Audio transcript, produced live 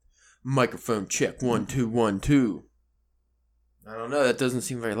Microphone check. 1 2 1 2. I don't know. That doesn't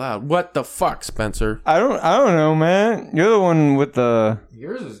seem very loud. What the fuck, Spencer? I don't know, man. You're the one with the...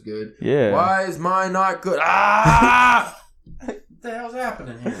 Yours is good. Yeah. Why is mine not good? Ah! What the hell's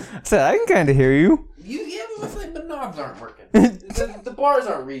happening here? I said, I can kind of hear you. Yeah, but the knobs aren't working. the bars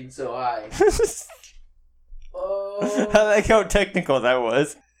aren't reading so high. I like how technical that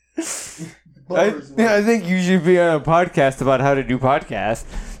was. I think you should be on a podcast about how to do podcasts.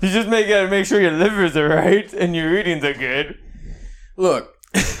 You just gotta make sure your livers are right and your readings are good. Look.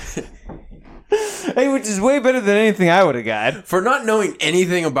 Hey, which is way better than anything I would have got. For not knowing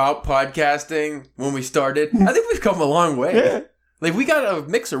anything about podcasting when we started, I think we've come a long way. Yeah. Like, we got a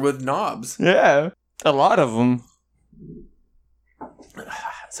mixer with knobs. Yeah. A lot of them.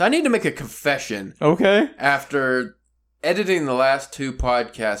 So I need to make a confession. Okay. After editing the last 2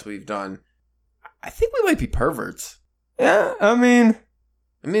 podcasts we've done, I think we might be perverts. Yeah, I mean,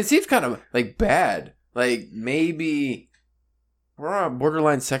 it seems kind of, like, bad. Like, maybe we're on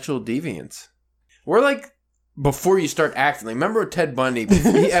borderline sexual deviance. We're like, before you start acting. Like, remember Ted Bundy?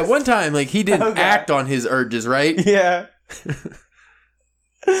 At one time, like, he didn't act on his urges, right? Yeah.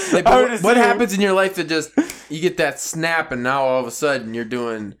 Like, what happens in your life that just, you get that snap and now all of a sudden you're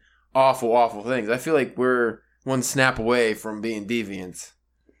doing awful, awful things? I feel like we're one snap away from being deviants.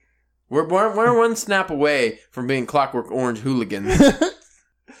 We're one snap away from being Clockwork Orange hooligans.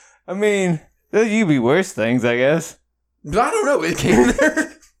 I mean, there could be worse things, I guess. But I don't know. It came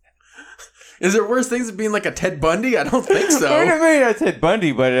there. Is there worse things than being like a Ted Bundy? I don't think so. I mean, I Ted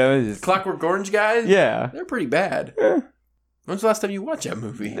Bundy, but it was just... Clockwork Orange guys? Yeah. They're pretty bad. Yeah. When's the last time you watched that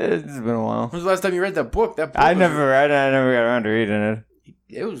movie? It's been a while. When's the last time you read that book? I never got around to reading it.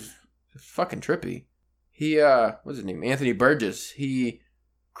 It was fucking trippy. He, what's his name? Anthony Burgess. He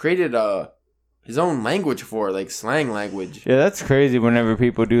created his own language for it, like slang language. Yeah, that's crazy whenever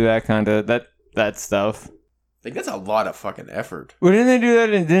people do that kind of, that stuff. Like, that's a lot of fucking effort. Well, didn't they do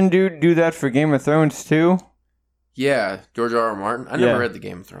that, and didn't do that for Game of Thrones, too? Yeah, George R. R. Martin. I never read the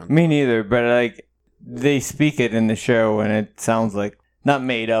Game of Thrones. Me neither, but, like, they speak it in the show, and it sounds like, not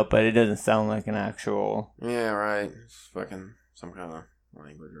made up, but it doesn't sound like an actual... Yeah, right. It's fucking some kind of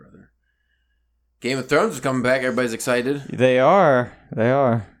language or other. Game of Thrones is coming back. Everybody's excited. They are.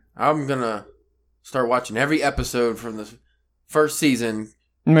 I'm gonna start watching every episode from the first season,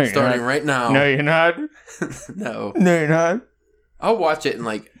 no, starting right now. No, you're not. No. No, you're not. I'll watch it in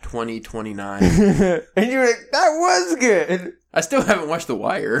like 2029. And you're like, that was good. I still haven't watched The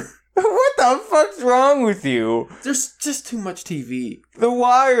Wire. What the fuck's wrong with you? There's just too much TV. The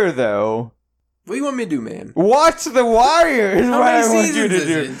Wire, though. What do you want me to do, man? Watch The Wire is How what many I want you seasons to is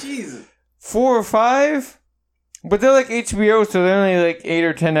do. it? Jesus. 4 or 5? But they're like HBO, so they're only like 8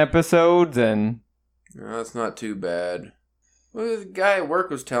 or 10 episodes, and... No, that's not too bad. Well, the guy at work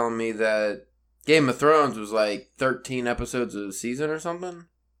was telling me that Game of Thrones was like 13 episodes a season or something.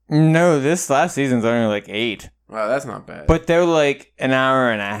 No, this last season's only like 8. Wow, that's not bad. But they're like an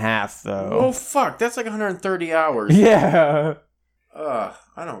hour and a half, though. Oh, fuck. That's like 130 hours. Yeah. Ugh,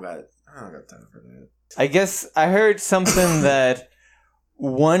 I don't got time for that. I guess I heard something that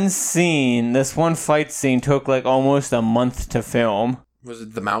this one fight scene took like almost a month to film. Was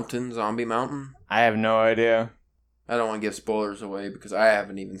it The Mountain, Zombie Mountain? I have no idea. I don't want to give spoilers away because I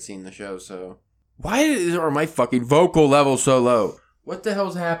haven't even seen the show, so... Why are my fucking vocal levels so low? What the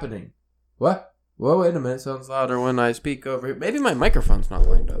hell's happening? What? Whoa, wait a minute. It sounds louder when I speak over here. Maybe my microphone's not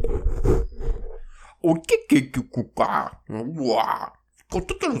lined up.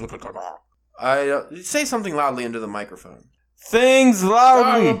 Say something loudly into the microphone. Things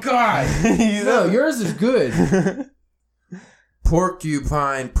loudly. Oh, God. No, yours is good.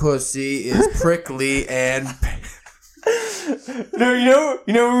 Porcupine pussy is prickly and... No, you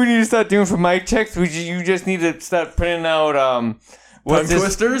know what we need to start doing for mic checks? You just need to start putting out Tongue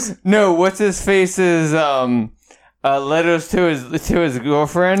twisters? No, what's his face's letters to his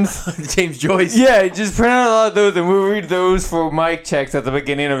girlfriends? James Joyce. Yeah, just print out a lot of those and we'll read those for mic checks at the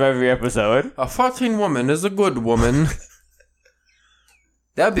beginning of every episode. A 14 woman is a good woman.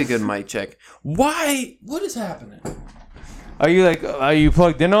 That'd be a good mic check. Why? What is happening? Are you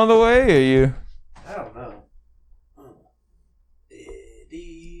plugged in all the way? Or are you? I don't know.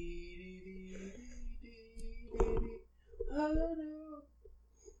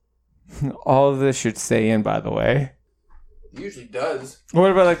 All of this should stay in, by the way. It usually does. What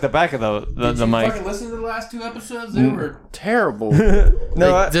about like the back of the Did you mic? fucking listen to the last 2 episodes? They were terrible.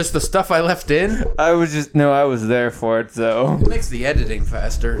 No, just the stuff I left in. I was there for it, so. It makes the editing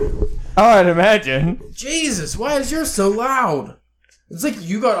faster. Oh, I'd imagine. Jesus, why is yours so loud? It's like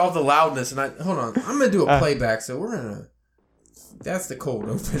you got all the loudness, and hold on. I'm gonna do a playback, so we're gonna That's the cold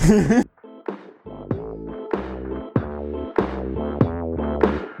open.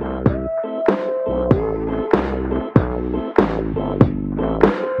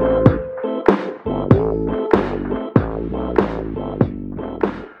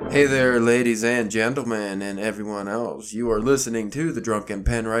 Hey there, ladies and gentlemen, and everyone else. You are listening to the Drunken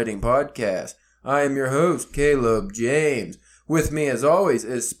Pen Writing Podcast. I am your host, Caleb James. With me, as always,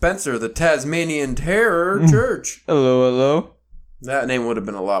 is Spencer, the Tasmanian Terror Church. Hello, hello. That name would have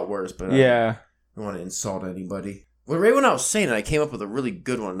been a lot worse, but Yeah. I don't want to insult anybody. Well, right when I was saying it, I came up with a really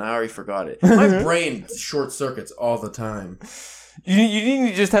good one, and I already forgot it. My brain short circuits all the time. You need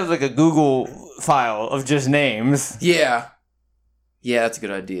to just have like a Google file of just names. Yeah. Yeah, that's a good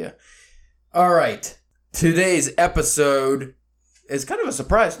idea. All right. Today's episode is kind of a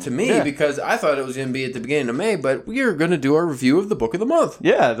surprise to me because I thought it was going to be at the beginning of May, but we are going to do our review of the book of the month.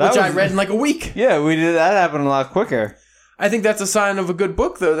 Yeah, I read in like a week. Yeah, we did that happen a lot quicker. I think that's a sign of a good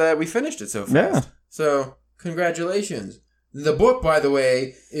book, though, that we finished it so fast. Yeah. So, congratulations. The book, by the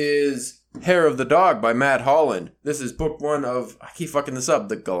way, is Hair of the Dog by Matt Holland. This is book one of, I keep fucking this up,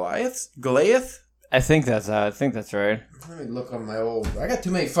 the Goliath? I think that's right. Let me look on my I got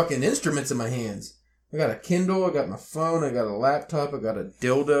too many fucking instruments in my hands. I got a Kindle, I got my phone, I got a laptop, I got a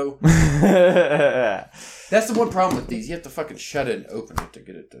dildo. That's the one problem with these. You have to fucking shut it and open it to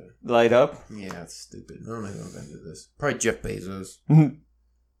get it to light up. Yeah, it's stupid. I don't know who invented this. Probably Jeff Bezos.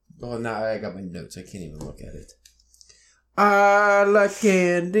 Oh, now I got my notes. I can't even look at it. I like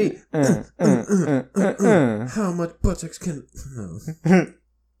candy. How much buttocks can...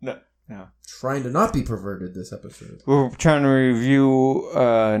 No. Trying to not be perverted this episode. We're trying to review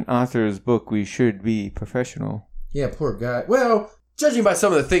an author's book. We should be professional. Yeah, poor guy. Well, judging by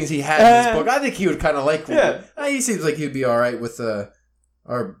some of the things he had in this book, I think he would kind of like it. He seems like he'd be alright with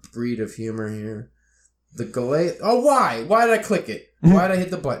our breed of humor here. The Goliath... Oh, why? Why did I click it? Why did I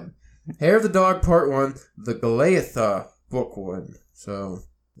hit the button? Hair of the Dog, Part 1. The Goliath, Book 1. So,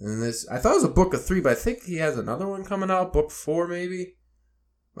 and this... I thought it was a book of 3, but I think he has another one coming out. Book 4, maybe?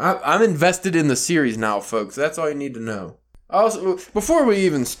 I'm invested in the series now, folks. That's all you need to know. Also, before we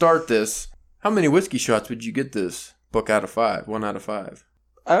even start this, how many whiskey shots would you get this book out of 5? 1 out of 5?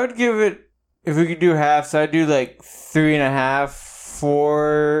 I would give it, if we could do half, so I'd do like 3.5,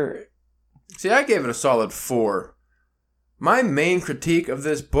 4. See, I gave it a solid 4. My main critique of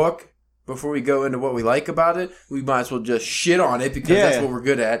this book, before we go into what we like about it, we might as well just shit on it because that's what we're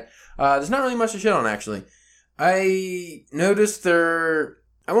good at. There's not really much to shit on, actually. I noticed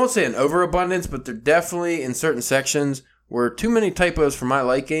I won't say an overabundance, but there definitely in certain sections were too many typos for my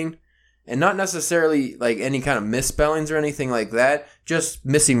liking, and not necessarily like any kind of misspellings or anything like that. Just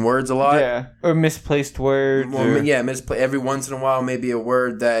missing words a lot. Yeah, or misplaced words. Well, yeah, every once in a while, maybe a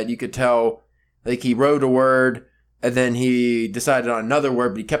word that you could tell, like he wrote a word and then he decided on another word,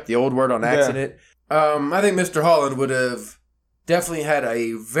 but he kept the old word on accident. I think Mr. Holland would have definitely had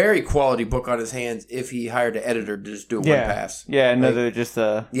a very quality book on his hands if he hired an editor to just do it one pass. Yeah,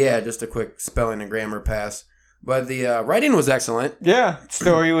 just a quick spelling and grammar pass. But the writing was excellent. Yeah,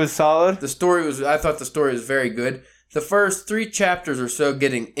 story was solid. I thought the story was very good. The first 3 chapters or so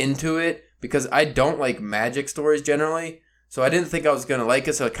getting into it, because I don't like magic stories generally, so I didn't think I was going to like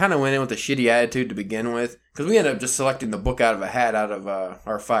it, so I kind of went in with a shitty attitude to begin with, because we ended up just selecting the book out of a hat out of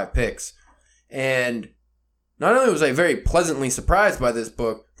our 5 picks. And not only was I very pleasantly surprised by this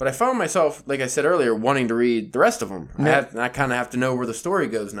book, but I found myself, like I said earlier, wanting to read the rest of them. Yeah. I kind of have to know where the story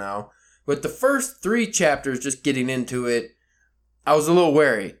goes now. But the first 3 chapters, just getting into it, I was a little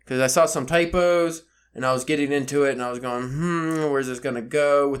wary. Because I saw some typos, and I was getting into it, and I was going, where's this going to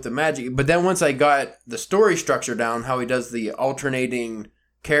go with the magic? But then once I got the story structure down, how he does the alternating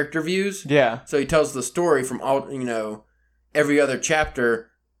character views. Yeah. So he tells the story from, every other chapter.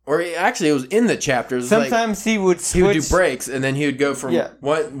 Or actually, it was in the chapters. Sometimes he would switch. He would do breaks, and then he would go from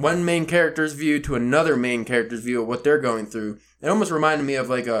one main character's view to another main character's view of what they're going through. It almost reminded me of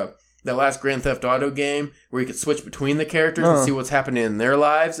like that last Grand Theft Auto game where you could switch between the characters and see what's happening in their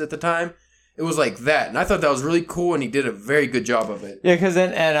lives at the time. It was like that, and I thought that was really cool, and he did a very good job of it. Yeah, because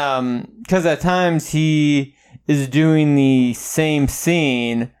at times he is doing the same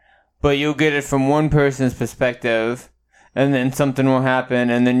scene, but you'll get it from one person's perspective. And then something will happen,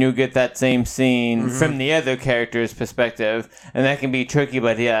 and then you'll get that same scene from the other character's perspective. And that can be tricky,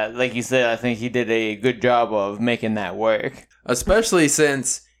 but yeah, like you said, I think he did a good job of making that work. Especially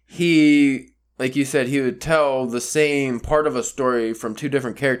since he, like you said, he would tell the same part of a story from 2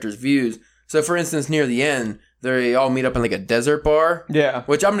 different characters' views. So, for instance, near the end, they all meet up in like a desert bar. Yeah.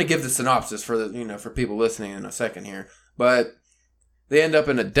 Which I'm going to give the synopsis for for people listening in a second here. But they end up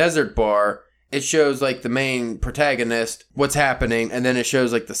in a desert bar. it shows like the main protagonist, what's happening, and then it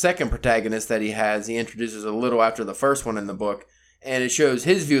shows like the second protagonist that he has. He introduces a little after the first one in the book, and it shows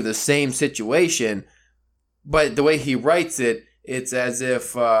his view of the same situation, but the way he writes it, it's as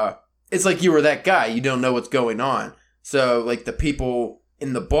if it's like you were that guy. You don't know what's going on. So like the people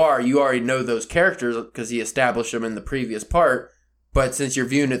in the bar, you already know those characters because he established them in the previous part. But since you're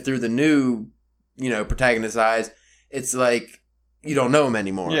viewing it through the new, protagonist's eyes, it's like you don't know him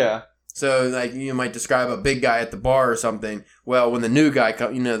anymore. Yeah. So like you might describe a big guy at the bar or something. Well, when the new guy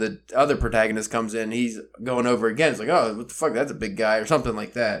the other protagonist comes in, he's going over again. It's like, oh, what the fuck? That's a big guy or something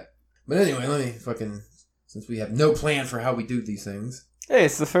like that. But anyway, let me since we have no plan for how we do these things. Hey,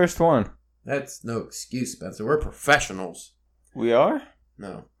 it's the first one. That's no excuse, Spencer. We're professionals. We are?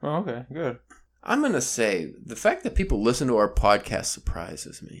 No. Oh, okay, good. I'm going to say the fact that people listen to our podcast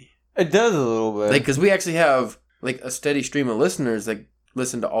surprises me. It does a little bit. Because we actually have a steady stream of listeners that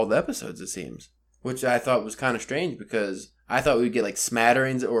listen to all the episodes, it seems. Which I thought was kind of strange because I thought we'd get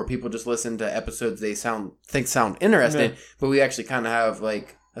smatterings or people just listen to episodes they think sound interesting. Yeah. But we actually kind of have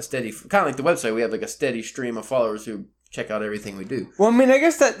a steady, kind of like the website, we have a steady stream of followers who check out everything we do. Well, I mean, I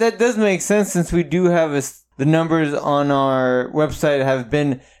guess that does make sense since we do have the numbers on our website have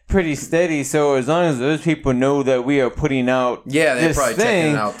been pretty steady. So as long as those people know that we are putting out they're probably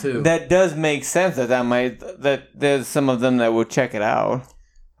checking it out too. That does make sense that there's some of them that will check it out.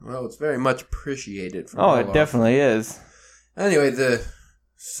 Well, it's very much appreciated. It definitely is. Anyway, the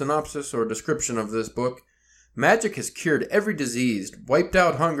synopsis or description of this book. Magic has cured every disease, wiped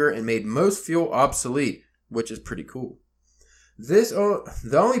out hunger, and made most fuel obsolete, which is pretty cool.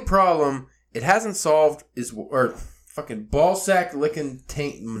 The only problem it hasn't solved is fucking ballsack licking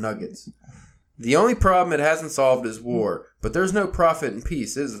taint nuggets. The only problem it hasn't solved is war, but there's no profit in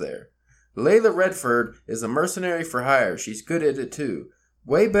peace, is there? Layla Redford is a mercenary for hire. She's good at it too.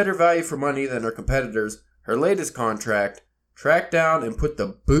 Way better value for money than her competitors. Her latest contract: track down and put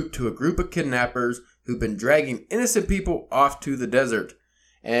the boot to a group of kidnappers who've been dragging innocent people off to the desert.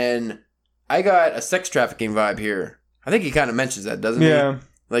 And I got a sex trafficking vibe here. I think he kind of mentions that, doesn't he? Yeah.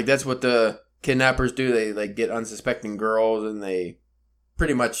 That's what the kidnappers do. They get unsuspecting girls and they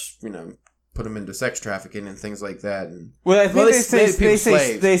pretty much, put them into sex trafficking and things like that. And I think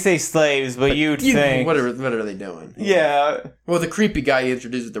they say slaves, but you'd think what are they doing? Yeah. Well, the creepy guy he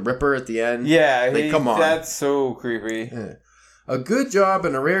introduces, the Ripper at the end. Yeah, come on, that's so creepy. Yeah. A good job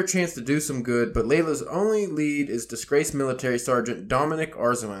and a rare chance to do some good, but Layla's only lead is disgraced military sergeant Dominic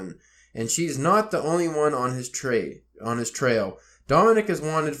Arzuan, and she's not the only one on his trail. Dominic is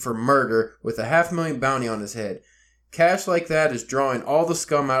wanted for murder with a $500,000 bounty on his head. Cash like that is drawing all the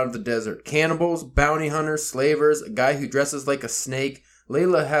scum out of the desert. Cannibals, bounty hunters, slavers, a guy who dresses like a snake.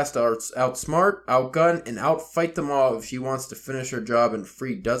 Layla has to outsmart, outgun, and outfight them all if she wants to finish her job and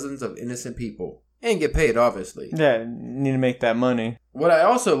free dozens of innocent people. And get paid, obviously. Yeah, need to make that money. What I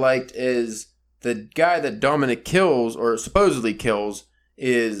also liked is the guy that Dominic kills, or supposedly kills,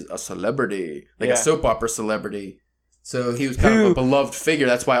 is a celebrity. A soap opera celebrity. So he was kind of a beloved figure.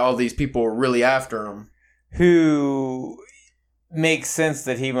 That's why all these people were really after him. Who makes sense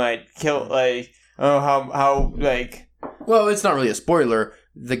that he might kill, Well, it's not really a spoiler.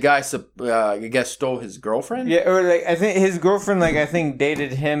 The guy, I guess, stole his girlfriend? Yeah, or I think his girlfriend,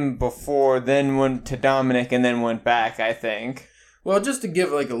 dated him before, then went to Dominic, and then went back, I think. Well, just to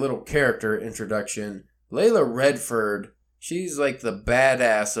give, a little character introduction, Layla Redford, she's, the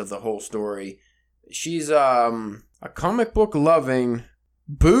badass of the whole story. She's, a comic book loving,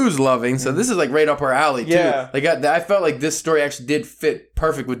 booze loving, so this is, right up our alley, too. Yeah. I felt like this story actually did fit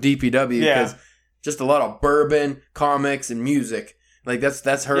perfect with DPW, because just a lot of bourbon, comics, and music.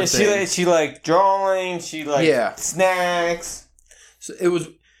 That's her thing. She drawing, snacks. So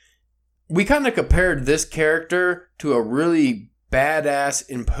we kind of compared this character to a really badass,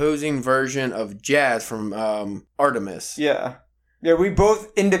 imposing version of Jazz from Artemis. Yeah. Yeah, we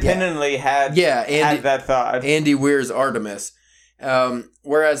both independently had that thought. Andy Weir's Artemis.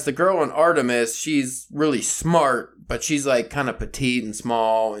 Whereas the girl in Artemis, she's really smart, but she's kind of petite and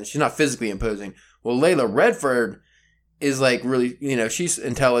small, and she's not physically imposing. Well, Layla Redford is really, she's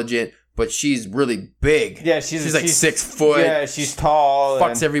intelligent, but she's really big. Yeah, she's 6 foot. Yeah, she's tall.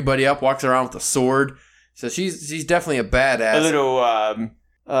 Fucks everybody up, walks around with a sword. So she's definitely a badass. A little,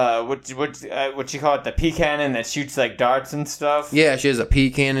 what you call it, the pea cannon that shoots darts and stuff. Yeah, she has a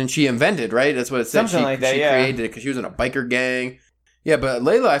pea cannon. She invented, right? That's what it said. Something like that, She created it because she was in a biker gang. Yeah, but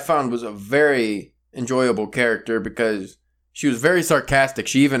Layla, I found, was a very enjoyable character because she was very sarcastic.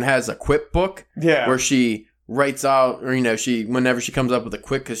 She even has a quip book where she writes out, or whenever she comes up with a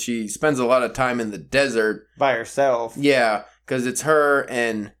quip, because she spends a lot of time in the desert by herself. Yeah, because it's her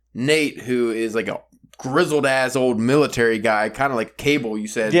and Nate, who is like a grizzled ass old military guy, kind of like Cable, you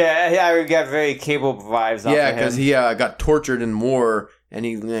said. Yeah, I got very Cable vibes off Yeah, of him. because he got tortured in war, and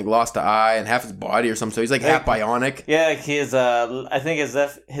he like, lost an eye and half his body or something, so he's like half bionic. Yeah, like his I think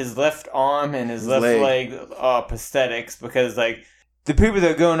his left arm and his left leg are prosthetics, because like the people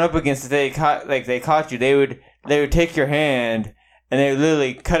that are going up against, if they caught you, they would take your hand and they would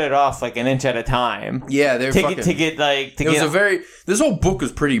literally cut it off like an inch at a time. Yeah, they're this whole book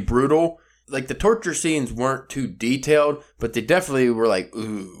was pretty brutal. Like, the torture scenes weren't too detailed, but they definitely were like,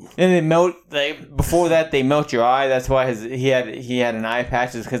 ooh. And they melt. Before that, they melt your eye. That's why he had an eye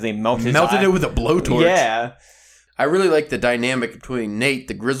patch, is because they melted it with a blowtorch. Yeah. I really like the dynamic between Nate,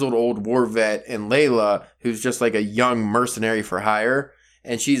 the grizzled old war vet, and Layla, who's just like a young mercenary for hire.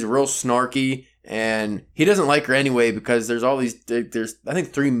 And she's real snarky, and he doesn't like her anyway because there's I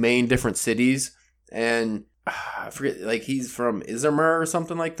think 3 main different cities. And I forget, like, he's from Izmir or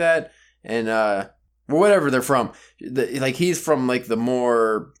something like that. And whatever they're from, like he's from like the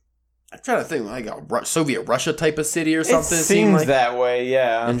more, I'm trying to think, like a Soviet Russia type of city or something. It seems like that way,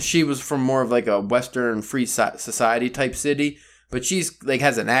 yeah. And she was from more of like a Western free society type city, but she's like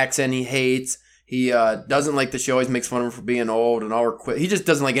has an accent he hates. He doesn't like that she always makes fun of him for being old and all her quit. He just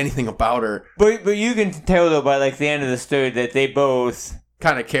doesn't like anything about her. But you can tell though by like the end of the story that they both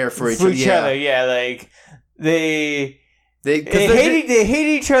kind of care for each other. Yeah, like They hate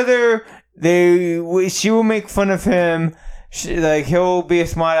each other. She will make fun of him. He'll be a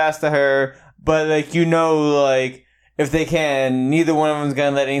smart ass to her. But like if they can, neither one of them's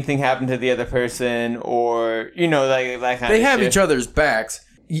gonna let anything happen to the other person, or like that kind of. They have shit. each other's backs.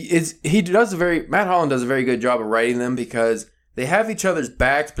 Matt Holland does a very good job of writing them because they have each other's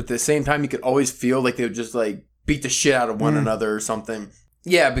backs, but at the same time you could always feel like they would just like beat the shit out of one another or something.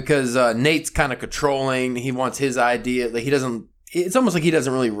 Yeah, because Nate's kind of controlling. He wants his idea. Like it's almost like he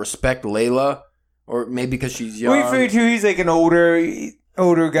doesn't really respect Layla, or maybe because she's young. Well, you figure too, he's like an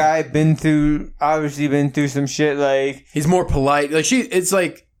older guy, obviously been through some shit. Like he's more polite. Like it's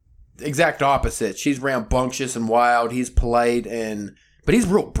like exact opposite. She's rambunctious and wild. He's polite but he's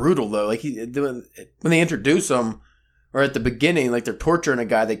real brutal though. Like when they introduce him, or at the beginning, like they're torturing a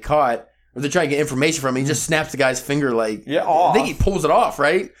guy they caught. Or they're trying to get information from him. He just snaps the guy's finger off. I think he pulls it off,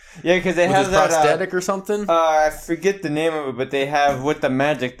 right? Yeah, because they have his prosthetic or something. I forget the name of it, but they have, with the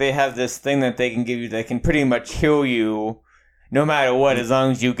magic, they have this thing that they can give you that can pretty much heal you no matter what, as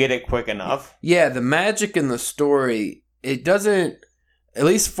long as you get it quick enough. Yeah, the magic in the story, it doesn't, at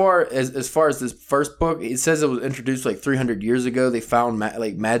least as far as this first book, it says it was introduced like 300 years ago. They found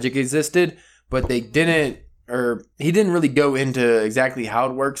magic existed, but they didn't. Or he didn't really go into exactly how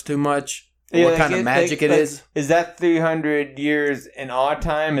it works too much. Or what kind of magic it is. Is that 300 years in our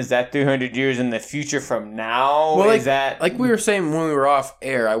time? Is that 300 years in the future from now? Well, is that like we were saying when we were off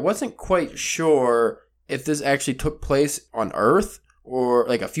air, I wasn't quite sure if this actually took place on Earth, or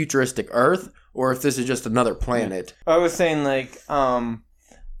like a futuristic Earth, or if this is just another planet. I was saying I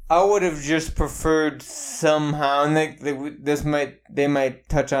would have just preferred somehow, and they might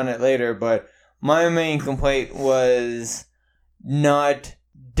touch on it later, but my main complaint was not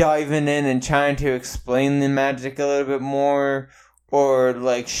diving in and trying to explain the magic a little bit more, or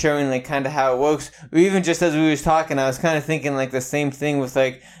like showing like kind of how it works. Or even just as we was talking, I was kind of thinking like the same thing with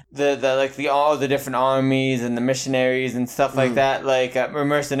like all the different armies and the missionaries and stuff like that, like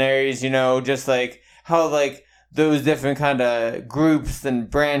mercenaries. Just like how like those different kind of groups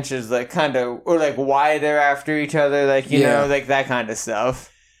and branches, like kind of, or like why they're after each other, like you know, like that kind of stuff.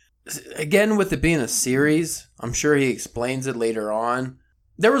 Again, with it being a series, I'm sure he explains it later on.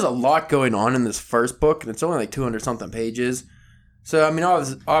 There was a lot going on in this first book, and it's only like 200-something pages. So, I mean,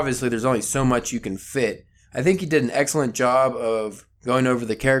 obviously, there's only so much you can fit. I think he did an excellent job of going over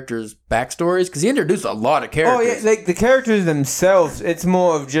the characters' backstories, because he introduced a lot of characters. Oh, yeah, like the characters themselves, it's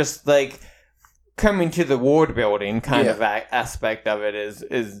more of just like coming to the world building kind of aspect of it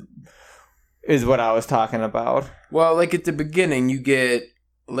is what I was talking about. Well, like at the beginning, you get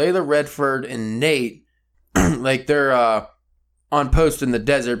Layla Redford and Nate, like they're on post in the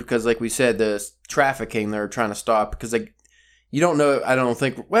desert because, like we said, the trafficking they're trying to stop. Because like you don't know, I don't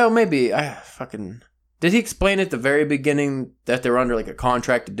think. Well, maybe did he explain at the very beginning that they're under like a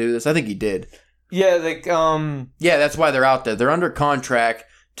contract to do this? I think he did. Yeah, like yeah, that's why they're out there. They're under contract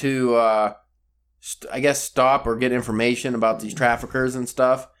to I guess stop or get information about these traffickers and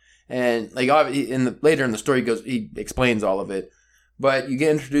stuff. And like later in the story, he explains all of it. But you get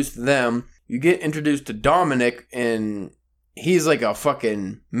introduced to them. You get introduced to Dominic, and he's like a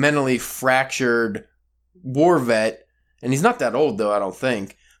fucking mentally fractured war vet. And he's not that old, though, I don't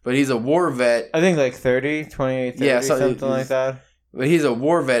think. But he's a war vet. I think like 30, 28, 30, something like that. But he's a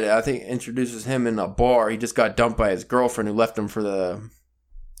war vet. I think introduces him in a bar. He just got dumped by his girlfriend who left him for the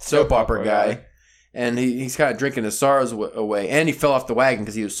soap opera guy. And he's kind of drinking his sorrows away. And he fell off the wagon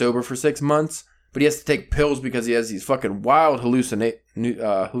because he was sober for 6 months. But he has to take pills because he has these fucking wild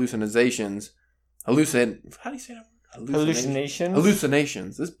hallucinations. How do you say that?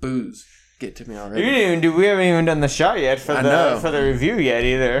 Hallucinations. This booze get to me already. We haven't even done the shot yet for the review yet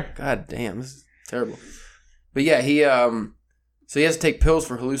either. God damn, this is terrible. But yeah, he so he has to take pills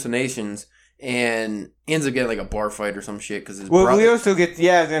for hallucinations and ends up getting like a bar fight or some shit because his brother. We also get we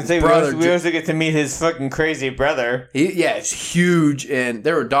also get to meet his fucking crazy brother. It's huge, and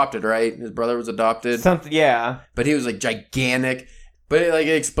they were adopted, right? His brother was adopted. But he was like gigantic. But it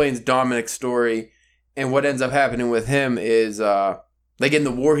explains Dominic's story, and what ends up happening with him is like in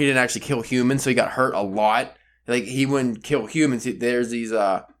the war he didn't actually kill humans, so he got hurt a lot. Like he wouldn't kill humans. There's these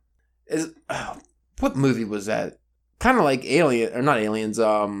what movie was that? Kind of like Independence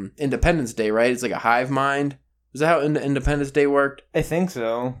Day, right? It's like a hive mind. Is that how Independence Day worked? I think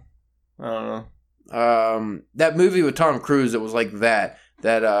so. I don't know. That movie with Tom Cruise, it was like that.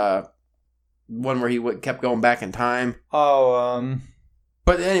 That one where he kept going back in time.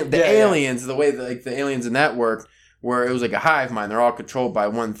 But anyway, the aliens, the way the aliens in that worked, where it was like a hive mind. They're all controlled by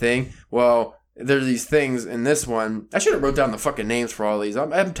one thing. Well, there's these things in this one. I should have wrote down the fucking names for all these.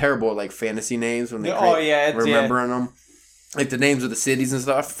 I'm terrible at fantasy names when they remembering them. Like the names of the cities and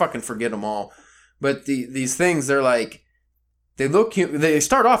stuff. I fucking forget them all. But these things, they're like, they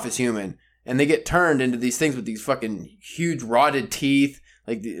start off as human and they get turned into these things with these fucking huge rotted teeth,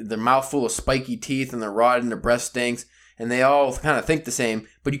 like their mouth full of spiky teeth and they're rotted and their breath stinks. And they all kind of think the same,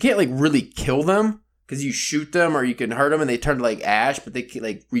 but you can't really kill them. Because you shoot them or you can hurt them and they turn to ash, but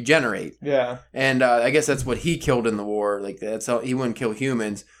they regenerate. Yeah. And I guess that's what he killed in the war. That's how he wouldn't kill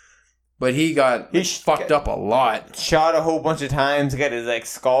humans. But he got fucked up a lot. Shot a whole bunch of times. Got his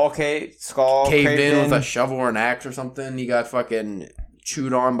skull caved in with a shovel or an axe or something. He got fucking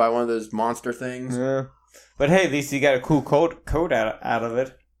chewed on by one of those monster things. Yeah. But hey, at least he got a cool coat out of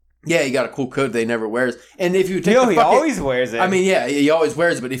it. Yeah, he got a cool coat that he never wears. And if you take he always wears it. I mean, yeah, he always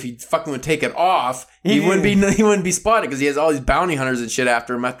wears it, but if he fucking would take it off, he wouldn't be spotted because he has all these bounty hunters and shit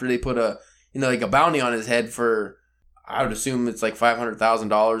after him after they put a bounty on his head for, I would assume it's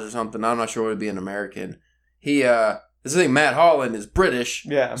 $500,000 or something. I'm not sure what it would be in American. This thing, Matt Holland is British.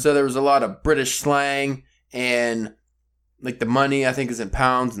 Yeah. So there was a lot of British slang and the money, I think, is in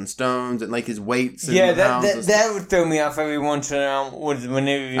pounds and stones, and his weights. Yeah, that would throw me off every once in a while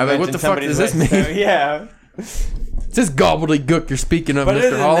whenever you mention what the fuck does this mean? Yeah. It's just gobbledygook you're speaking of, but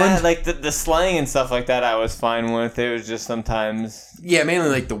Mr. Holland. That, the slang and stuff like that I was fine with. It was just sometimes... Yeah,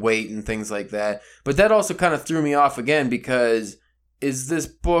 mainly the weight and things like that. But that also kind of threw me off again because is this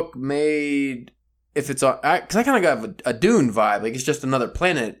book made... If it's on... Because I kind of got a Dune vibe. It's just another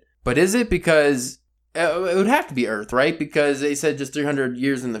planet. But is it because... It would have to be Earth, right? Because they said just 300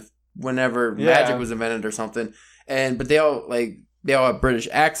 years whenever magic was invented or something. But they all have British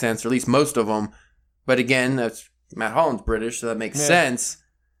accents, or at least most of them. But again, that's Matt Holland's British, so that makes sense.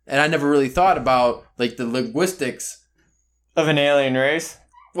 And I never really thought about the linguistics of an alien race.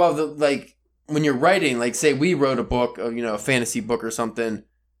 Well, when you're writing, say we wrote a book, a fantasy book or something.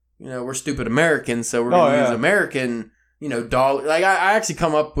 We're stupid Americans, so we're going to use American. Dollar. I actually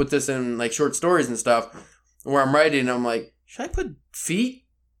come up with this in short stories and stuff where I'm writing and I'm like, should I put feet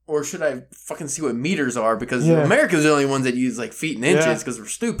or should I fucking see what meters are? Because America's are the only ones that use feet and inches because we're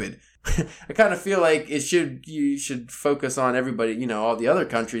stupid. I kind of feel like you should focus on everybody, all the other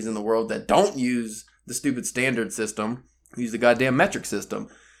countries in the world that don't use the stupid standard system, use the goddamn metric system.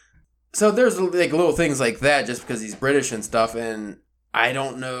 So there's little things like that just because he's British and stuff, and I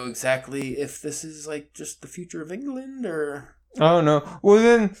don't know exactly if this is just the future of England or... I don't know. Well,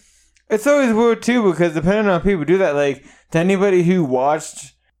 then it's always weird too because depending on how people do that, to anybody who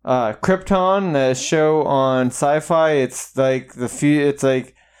watched Krypton, the show on Sci-Fi, it's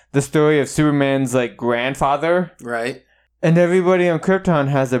the story of Superman's grandfather, right? And everybody on Krypton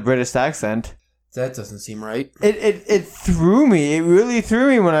has a British accent. That doesn't seem right. It threw me. It really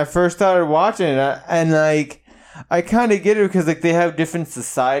threw me when I first started watching it, and I kind of get it because they have different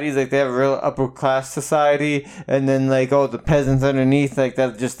societies. They have a real upper class society, and then the peasants underneath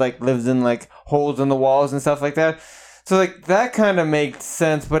that just lives in holes in the walls and stuff like that. So that kind of makes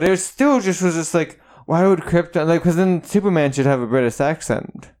sense, but it still just was why would Krypton because then Superman should have a British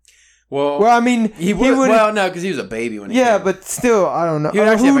accent. Well, I mean, he would. Well, no, because he was a baby when he came. But still, I don't know. He would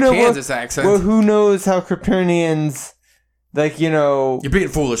actually have a Kansas accent. Well, who knows how Kryptonians, You're being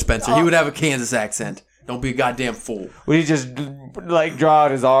foolish, Spencer. He would have a Kansas accent. Don't be a goddamn fool. Would he just draw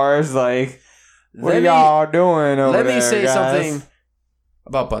out his R's what are y'all doing over there? Let me say guys? something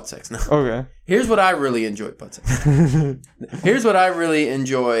about butt sex. No. Okay. Here's what I really enjoy, butt sex. Here's what I really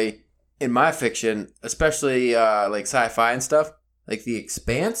enjoy in my fiction, especially like sci-fi and stuff, like The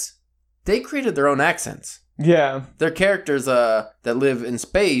Expanse. They created their own accents. Yeah. Their characters that live in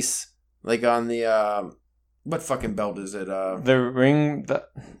space, like on the what fucking belt is it? The Ring.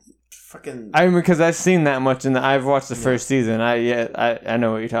 Fucking. I mean, because I've seen that much, and I've watched the first season. I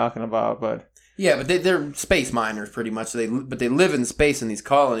know what you're talking about, but Yeah, but they're space miners pretty much. But they live in space in these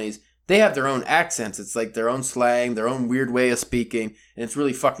colonies. They have their own accents. It's like their own slang, their own weird way of speaking, and it's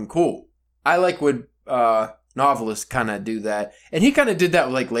really fucking cool. I like when novelists kind of do that, and he kind of did that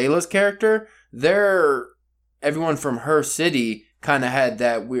with like Layla's character. Everyone from her city kind of had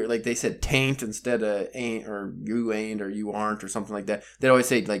that weird, like they said taint instead of ain't, or you ain't, or you aren't, or something like that. They'd always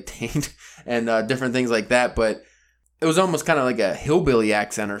say like taint and different things like that, but it was almost kind of like a hillbilly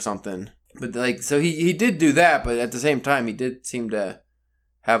accent or something. But like, so he did do that, but at the same time, he did seem to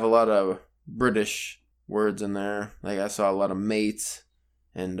have a lot of British words in there. Like I saw a lot of mates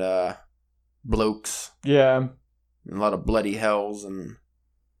and blokes. yeah. And a lot of bloody hells and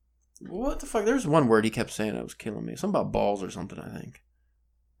what the fuck? There's one word he kept saying that was killing me. Something about balls or something, I think.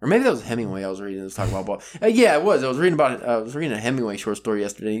 Or maybe that was Hemingway I was reading. It was talking about balls. Yeah, it was. I was reading a Hemingway short story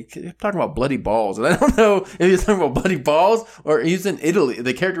yesterday. He kept talking about bloody balls. And I don't know if he was talking about bloody balls or he's in Italy.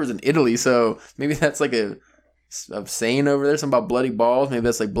 The character was in Italy, so maybe that's like a saying over there. Something about bloody balls. Maybe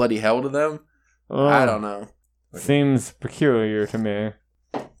that's like bloody hell to them. I don't know. Seems peculiar to me.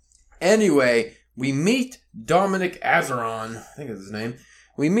 Anyway, we meet Dominic Azeron. I think is his name.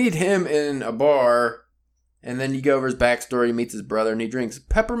 We meet him in a bar, and then you go over his backstory. He meets his brother, and he drinks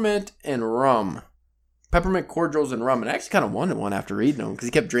peppermint and rum. Peppermint cordials and rum. And I actually kind of wanted one after reading them, because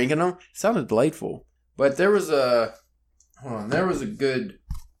he kept drinking them. It sounded delightful. But there was a good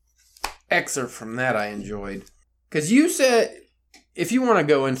excerpt from that I enjoyed. Because you said, if you want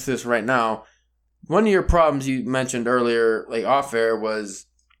to go into this right now, one of your problems you mentioned earlier, like off air, was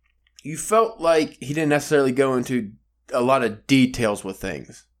you felt like he didn't necessarily go into a lot of details with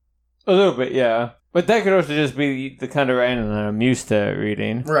things. A little bit, yeah. But that could also just be the kind of writing that I'm used to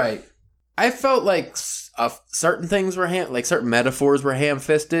reading. Right. I felt like certain things were like certain metaphors were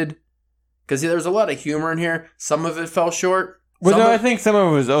ham-fisted. Because there's a lot of humor in here. Some of it fell short. Well, I think some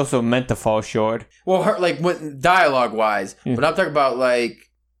of it was also meant to fall short. Well, like dialogue-wise. Yeah. But I'm talking about like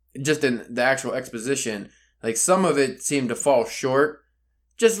just in the actual exposition. Like some of it seemed to fall short.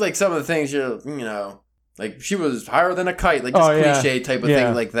 Just like some of the things, you know, like she was higher than a kite, like this cliche type of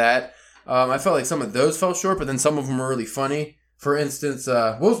thing like that. I felt like some of those fell short, but then some of them were really funny. For instance,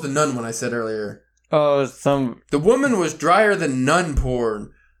 what was the nun one I said earlier? Oh, The woman was drier than nun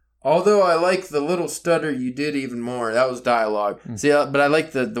porn. Although I like the little stutter you did even more. That was dialogue. See, but I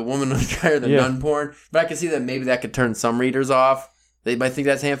like the woman was drier than nun porn. But I can see that maybe that could turn some readers off. They might think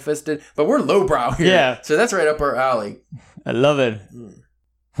that's ham-fisted. But we're lowbrow here. Yeah. So that's right up our alley. I love it.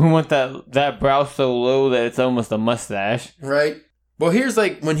 We want that brow so low that it's almost a mustache. Right? Well, here's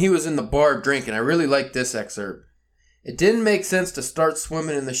like when he was in the bar drinking. I really like this excerpt. It didn't make sense to start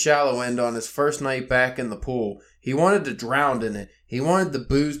swimming in the shallow end on his first night back in the pool. He wanted to drown in it. He wanted the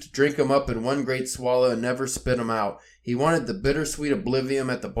booze to drink him up in one great swallow and never spit him out. He wanted the bittersweet oblivion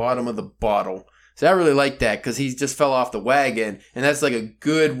at the bottom of the bottle. So I really like that because he just fell off the wagon. And that's like a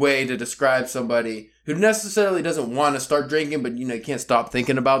good way to describe somebody who necessarily doesn't want to start drinking, but, you know, you can't stop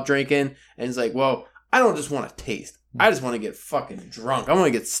thinking about drinking. And it's like, well, I don't just want to taste. I just want to get fucking drunk. I want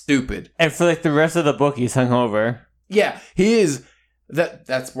to get stupid. And for like the rest of the book, he's hungover. Yeah, he is.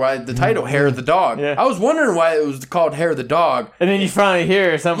 That's why the title, Hair of the Dog. Yeah. I was wondering why it was called Hair of the Dog. And then you finally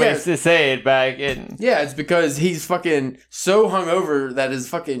hear somebody say it back. Yeah, it's because he's fucking so hungover that his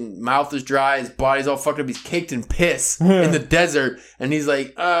fucking mouth is dry, his body's all fucked up, he's caked in piss in the desert, and he's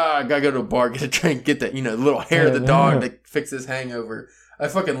like, I gotta go to a bar, get a drink, get that, little hair of the dog to fix his hangover. I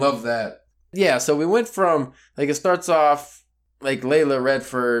fucking love that. Yeah, so we went from, like, it starts off, like, Layla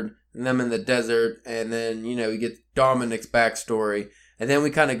Redford and them in the desert, and then, we get Dominic's backstory, and then we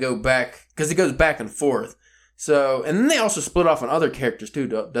kind of go back, because it goes back and forth. So, and then they also split off on other characters too,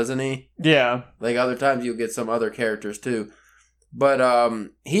 doesn't he? Yeah. Like, other times you'll get some other characters too. But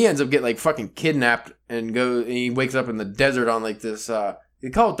he ends up getting, like, fucking kidnapped, and he wakes up in the desert on, like, this, they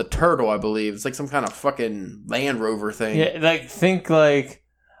call it the Turtle, I believe. It's like some kind of fucking Land Rover thing. Yeah, like, think, like,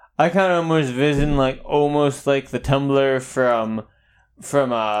 I kind of almost vision, like, almost like the Tumbler from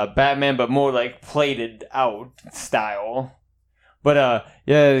Batman, but more like plated out style. But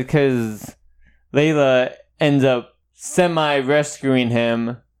yeah, because Layla ends up semi-rescuing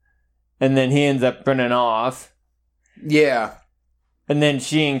him, and then he ends up running off. Yeah. And then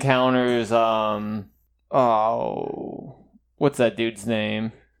she encounters, what's what's that dude's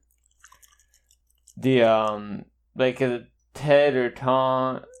name? The like Ted or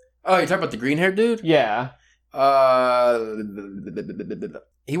Tom. Oh, you're talking about the green haired dude? Yeah.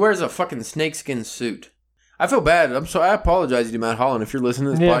 He wears a fucking snakeskin suit. I feel bad. I apologize to you, Matt Holland, if you're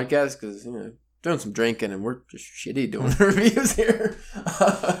listening to this podcast, because doing some drinking and we're just shitty doing reviews here.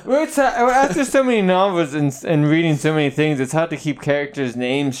 Well, after so many novels and reading so many things, it's hard to keep characters'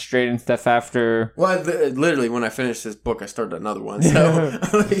 names straight and stuff after. Well, literally, when I finished this book, I started another one. So,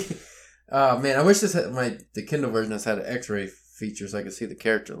 man, I wish the Kindle version has had an X-ray feature so I could see the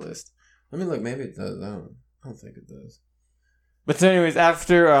character list. Let me look. Maybe it does. I don't think it does. But so, anyways,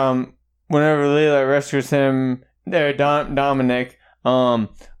 after whenever Layla rescues him, Dominic,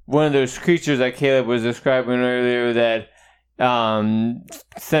 one of those creatures that Caleb was describing earlier that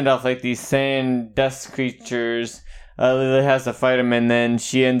send off like these sand dust creatures. Layla has to fight him, and then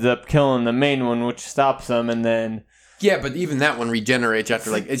she ends up killing the main one, which stops him, and then. Yeah, but even that one regenerates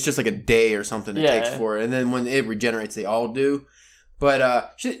after it's just like a day or something it takes for it, and then when it regenerates, they all do.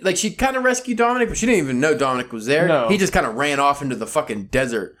 But she kind of rescued Dominic, but she didn't even know Dominic was there. No. He just kind of ran off into the fucking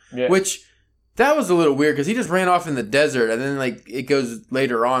desert, Yeah. which that was a little weird because he just ran off in the desert, and then it goes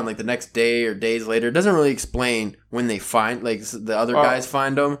later on, the next day or days later. It doesn't really explain when they find the other guys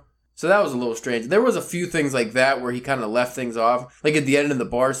find him. So that was a little strange. There was a few things like that where he kind of left things off. Like at the end of the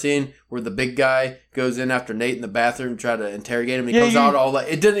bar scene where the big guy goes in after Nate in the bathroom to try to interrogate him. He comes out all like...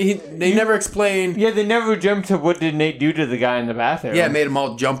 They never explained... Yeah, they never jumped to what did Nate do to the guy in the bathroom. Yeah, it made him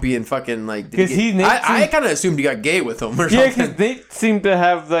all jumpy and fucking Because I kind of assumed he got gay with him or something. Yeah, because Nate seemed to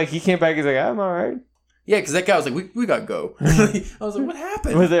have he came back, he's like, I'm alright. Yeah, because that guy was like, we gotta go. I was like, what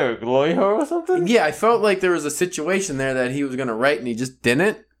happened? Was there a glory hole or something? Yeah, I felt like there was a situation there that he was gonna write and he just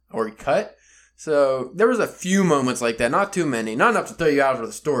didn't. Or he cut. So there was a few moments like that, not too many, not enough to throw you out of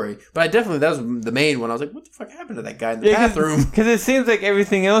the story, but that was the main one. I was like, what the fuck happened to that guy in the bathroom? Because it seems like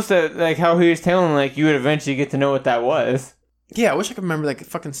everything else that how he was telling, you would eventually get to know what that was. Yeah, I wish I could remember that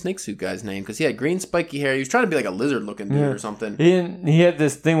fucking snake suit guy's name, because he had green spiky hair. He was trying to be like a lizard looking dude or something. He had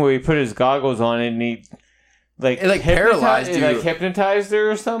this thing where he put his goggles on and he it paralyzed you. Hypnotized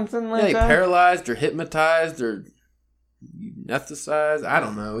her or something like that. Yeah, paralyzed or hypnotized or anesthetized. I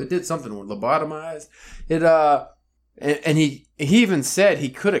don't know. It did something with lobotomized. And he even said he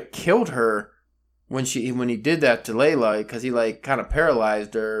could have killed her when he did that to Layla, because he kind of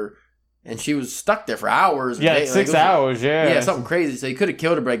paralyzed her and she was stuck there for hours. Yeah, 6 hours. Yeah, something crazy. So he could have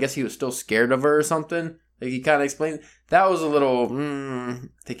killed her, but I guess he was still scared of her or something. He kind of explained that was a little. I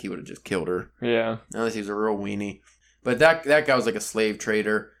think he would have just killed her. Yeah, unless he was a real weenie. But that guy was like a slave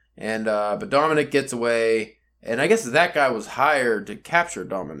trader, and but Dominic gets away. And I guess that guy was hired to capture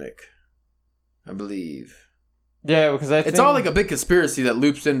Dominic, I believe. Yeah, because it's all like a big conspiracy that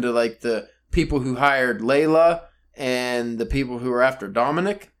loops into the people who hired Layla and the people who were after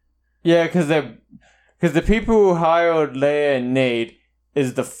Dominic. Yeah, because the people who hired Leia and Nate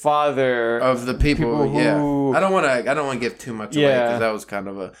is the father of the people who, yeah. I don't want to give too much away because that was kind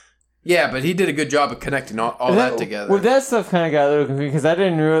of a. Yeah, but he did a good job of connecting all that together. Well, that stuff kind of got a little confusing because I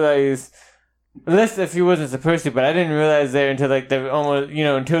didn't realize. Unless if he wasn't supposed to, but I didn't realize there until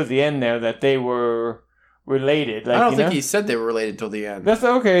until the end there that they were related. I don't think he said they were related till the end. That's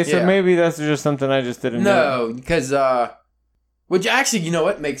okay. So maybe that's just something I just didn't know. No, because which actually, you know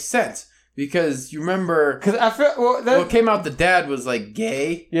what, makes sense because you remember because I feel what came out. The dad was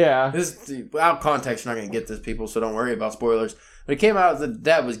gay. Yeah. This without context, you're not gonna get this, people. So don't worry about spoilers. But it came out the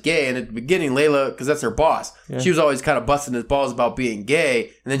dad was gay, and at the beginning, Layla, because that's her boss, she was always kind of busting his balls about being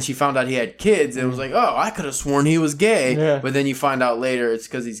gay, and then she found out he had kids, and was like, oh, I could have sworn he was gay. Yeah. But then you find out later it's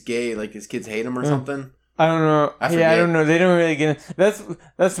because he's gay, his kids hate him or something. I don't know. I don't know. They don't really get it.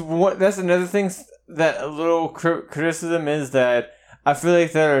 That's another thing that a little criticism is that I feel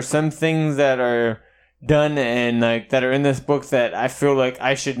like there are some things that are done and that are in this book that I feel like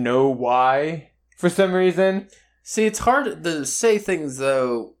I should know why for some reason. See, it's hard to say things,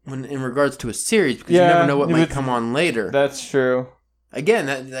 though, when in regards to a series, because you never know what might come on later. That's true.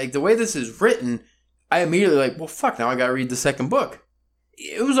 Again, the way this is written, I immediately well, fuck, now I gotta read the second book.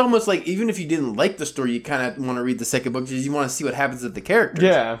 It was almost even if you didn't like the story, you kind of want to read the second book because you want to see what happens with the characters.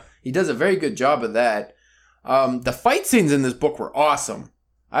 Yeah. He does a very good job of that. The fight scenes in this book were awesome.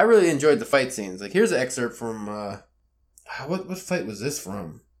 I really enjoyed the fight scenes. Here's an excerpt from, what fight was this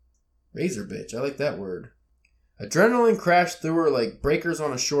from? Razor Bitch, I like that word. Adrenaline crashed through her like breakers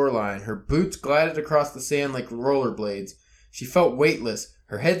on a shoreline. Her boots glided across the sand like rollerblades. She felt weightless.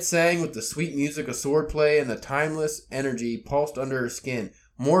 Her head sang with the sweet music of swordplay, and the timeless energy pulsed under her skin,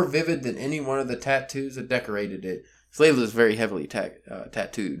 more vivid than any one of the tattoos that decorated it. Layla is very heavily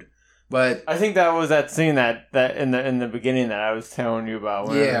tattooed. But I think that was that scene that in the beginning that I was telling you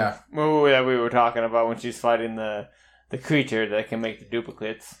about. Yeah. That we were talking about when she's fighting the creature that can make the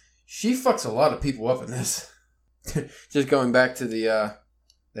duplicates. she fucks a lot of people up in this. Just going back to the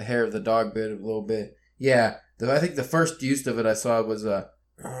hair of the dog bit a little bit. Yeah, I think the first use of it I saw was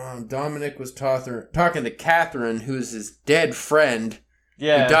Dominic was talking to Catherine, who's his dead friend.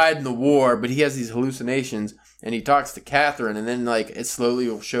 Yeah. Who died in the war, but he has these hallucinations, and he talks to Catherine, and then like it slowly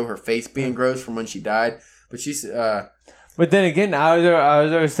will show her face being gross from when she died. But she's But then again, I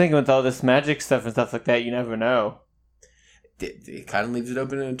was always thinking with all this magic stuff and stuff like that, you never know. it kind of leaves it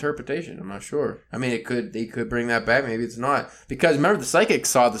open to interpretation. I'm not sure. I mean, they could bring that back. Maybe it's not, because remember the psychic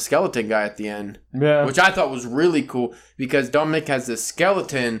saw the skeleton guy at the end, Yeah. which I thought was really cool because Dominic has this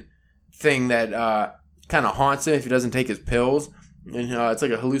skeleton thing that kind of haunts him if he doesn't take his pills. And it's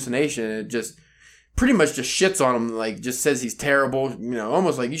like a hallucination. It just pretty much just shits on him, like just says he's terrible. You know,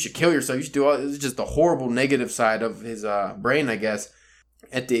 almost like you should kill yourself. You should do all. It's just the horrible negative side of his brain, I guess.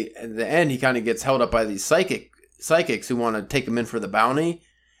 At the end, he kind of gets held up by these psychics who want to take him in for the bounty.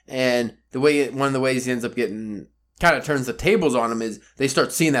 And one of the ways he ends up getting kind of turns the tables on him is they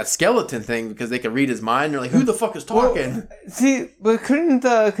start seeing that skeleton thing because they can read his mind. They're like, who the fuck is talking? Well, see, but couldn't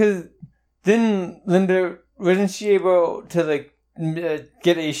because then Linda wasn't she able to like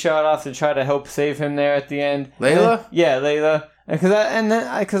get a shot off to try to help save him there at the end? Layla? Yeah, Layla.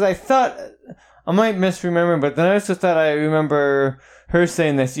 Because I thought I might misremember, but then I also thought I remember her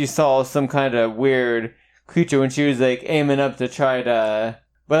saying that she saw some kind of weird creature when she was like aiming up to try to.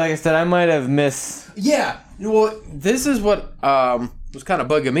 But like I said, I might have Yeah. Well, this is what was kind of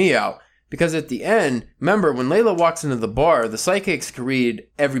bugging me out. Because at the end, remember when Layla walks into the bar, the psychics can read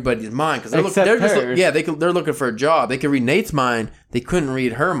everybody's mind because they're looking for a job. They could read Nate's mind. They couldn't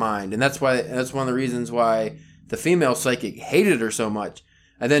read her mind, and that's one of the reasons why the female psychic hated her so much.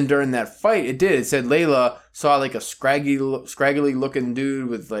 And then during that fight, it said Layla saw like a scraggly looking dude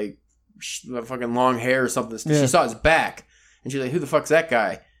with like fucking long hair or something. Yeah. She saw his back, and she's like, "Who the fuck's that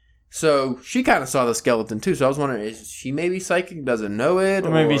guy?" So she kind of saw the skeleton too. So I was wondering, is she maybe psychic, doesn't know it? Or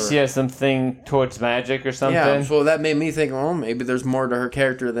maybe she has something towards magic or something. Yeah, so that made me think, well, maybe there's more to her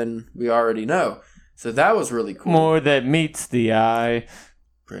character than we already know. So that was really cool. More that meets the eye.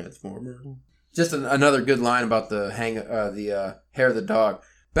 Transformer. Just another good line about the hair of the dog.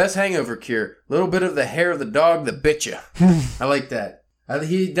 Best hangover cure. Little bit of the hair of the dog that bit you. I like that.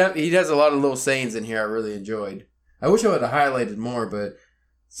 He does a lot of little sayings in here I really enjoyed. I wish I would have highlighted more, but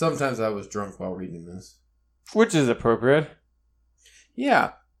sometimes I was drunk while reading this. Which is appropriate.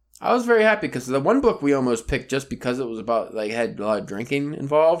 Yeah. I was very happy because the one book we almost picked just because it was about, like, had a lot of drinking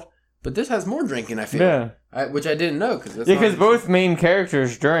involved. But this has more drinking, I feel. Yeah. Which I didn't know. Because both main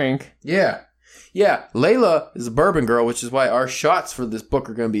characters drink. Yeah. Yeah. Layla is a bourbon girl, which is why our shots for this book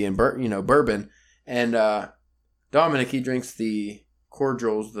are going to be in bourbon. And Dominic, he drinks the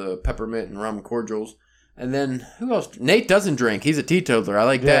cordials, the peppermint and rum cordials. And then, who else? Nate doesn't drink. He's a teetotaler. I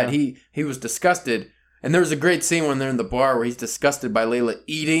like that. He was disgusted. And there's a great scene when they're in the bar where he's disgusted by Layla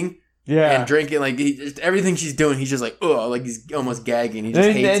eating and drinking. Like, everything she's doing, he's just like, ugh, like he's almost gagging. He just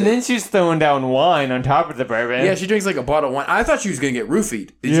hates it. And then she's throwing down wine on top of the bourbon. Yeah, she drinks like a bottle of wine. I thought she was going to get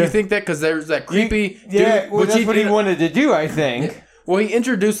roofied. Did you think that? Because there's that creepy dude. Yeah, well, that's what he wanted to do, I think. Yeah. Well, he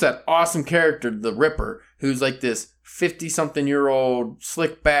introduced that awesome character, the Ripper, who's like this 50-something-year-old,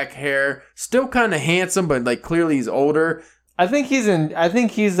 slick back hair, still kind of handsome, but like clearly he's older. I think he's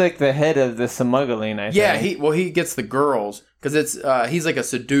like the head of the smuggling. Yeah, he gets the girls because he's like a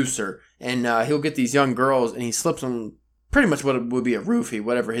seducer, and he'll get these young girls, and he slips them pretty much what would be a roofie,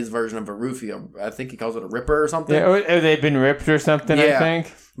 whatever his version of a roofie. I think he calls it a ripper or something. Yeah, or they've been ripped or something. Yeah. I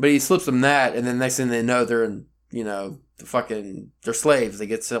think, but he slips them that, and then next thing they know, they're in, they're slaves. They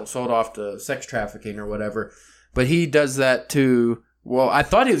get sold off to sex trafficking or whatever. But he does that to, well, I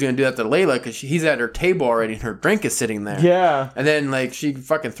thought he was going to do that to Layla because he's at her table already and her drink is sitting there. Yeah. And then, like, she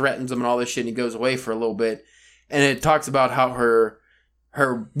fucking threatens him and all this shit and he goes away for a little bit. And it talks about how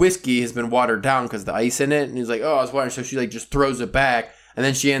her whiskey has been watered down because the ice in it. And he's like, oh, it's watered. So she, like, just throws it back. And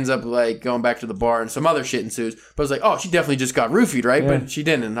then she ends up, like, going back to the bar and some other shit ensues. But I was like, oh, she definitely just got roofied, right? Yeah. But she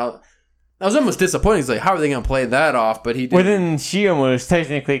didn't. I was almost disappointed. He's like, how are they going to play that off? But he didn't. Well, then she almost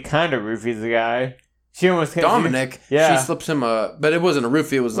technically kind of roofied the guy. Dominic, she slips him but it wasn't a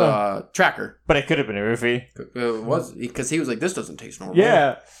roofie, it was a tracker. But it could have been a roofie. It was, because he was like, this doesn't taste normal.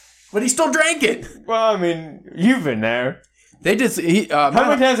 Yeah. But he still drank it. Well, I mean, you've been there. They just, how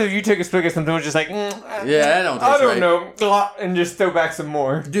many times have you took a swig of something and was just like, yeah, that don't taste right. I don't know, and just throw back some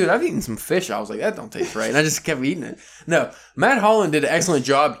more. Dude, I've eaten some fish. I was like, that don't taste right. And I just kept eating it. No, Matt Holland did an excellent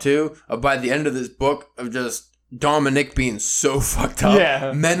job, too, by the end of this book, of just Dominic being so fucked up.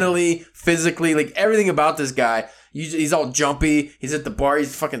 Yeah. Mentally, physically, like everything about this guy. He's all jumpy. He's at the bar.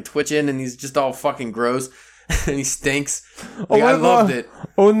 He's fucking twitching and he's just all fucking gross. And he stinks. Like, I loved it.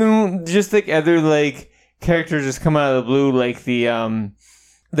 Oh, and then just like other like characters just come out of the blue, like the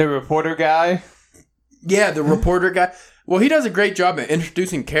reporter guy. Yeah, the reporter guy. Well, he does a great job at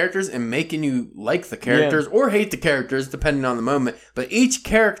introducing characters and making you like the characters or hate the characters, depending on the moment. But each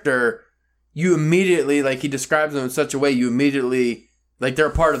character, you immediately, like, he describes them in such a way, you immediately, like, they're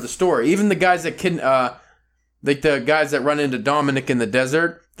a part of the story. Even the guys that like, the guys that run into Dominic in the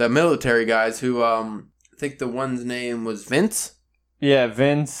desert, the military guys who, I think the one's name was Vince. Yeah,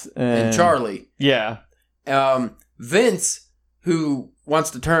 Vince. And Charlie. Yeah. Vince, who wants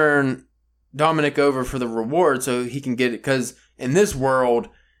to turn Dominic over for the reward so he can get it, because in this world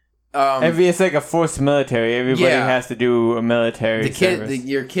it's like a forced military. Everybody has to do a military service.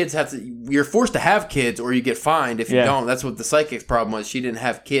 Your kids have to, you're forced to have kids or you get fined if you don't. That's what the psychic's problem was. She didn't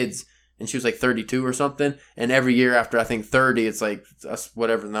have kids and she was like 32 or something, and every year after I think 30 it's like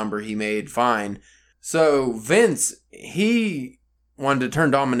whatever number he made fine. So Vince, he wanted to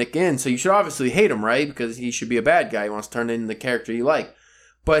turn Dominic in, so you should obviously hate him, right? Because he should be a bad guy. He wants to turn in the character you like.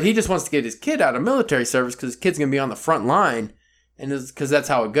 But he just wants to get his kid out of military service because his kid's going to be on the front line. And because that's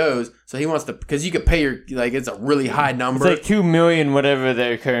how it goes. So he wants to, because you could pay your, like, it's a really high number. It's like 2 million, whatever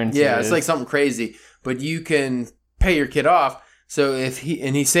their currency is. Yeah, it's like something crazy. But you can pay your kid off. So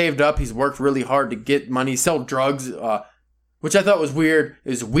he saved up, he's worked really hard to get money, sell drugs, which I thought was weird.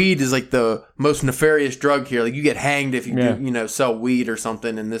 Is weed is like the most nefarious drug here. Like you get hanged if you do, sell weed or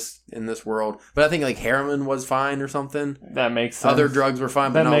something in this world. But I think like heroin was fine or something. That makes sense. Other drugs were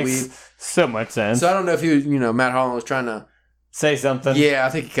fine, but not weed. So much sense. So I don't know if he was, Matt Holland was trying to say something. Yeah, I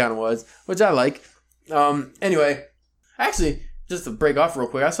think he kind of was, which I like. Anyway, actually, just to break off real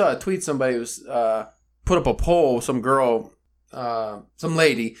quick, I saw a tweet. Somebody was put up a poll. Some girl, some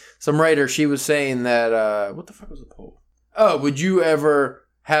lady, some writer. She was saying that what the fuck was the poll? Oh, would you ever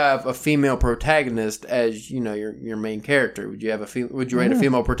have a female protagonist as, your main character? Would you have would you write a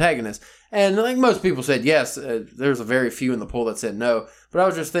female protagonist? And like most people said yes. There's a very few in the poll that said no. But I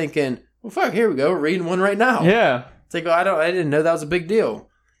was just thinking, well, fuck, here we go. We're reading one right now. Yeah. It's like, I didn't know that was a big deal.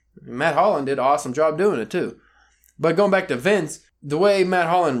 Matt Holland did an awesome job doing it too. But going back to Vince, the way Matt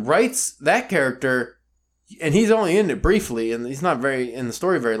Holland writes that character, and he's only in it briefly, and he's not very in the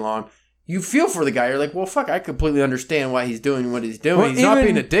story very long. You feel for the guy. You're like, well, fuck, I completely understand why he's doing what he's doing. Well, he's not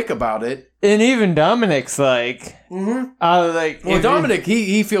being a dick about it. And even Dominic's like... Dominic,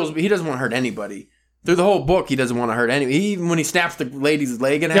 he feels... He doesn't want to hurt anybody. Through the whole book, he doesn't want to hurt anybody. Even when he snaps the lady's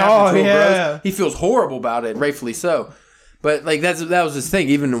leg in half, gross, he feels horrible about it, rightfully so. But like that was his thing.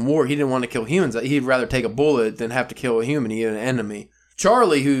 Even in war, he didn't want to kill humans. He'd rather take a bullet than have to kill a human, even an enemy.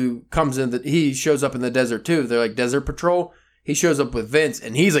 Charlie, who comes in... he shows up in the desert, too. They're like desert patrol. He shows up with Vince,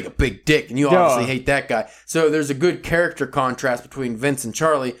 and he's like a big dick, and you obviously hate that guy. So there's a good character contrast between Vince and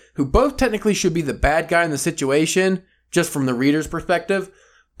Charlie, who both technically should be the bad guy in the situation, just from the reader's perspective.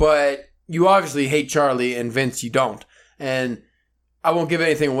 But you obviously hate Charlie, and Vince you don't. And I won't give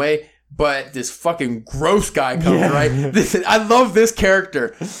anything away, but this fucking gross guy comes, right? I love this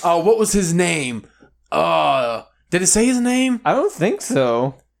character. What was his name? Did it say his name? I don't think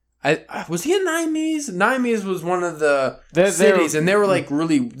so. Was he in Niamey? Niamey was one of the cities, and they were like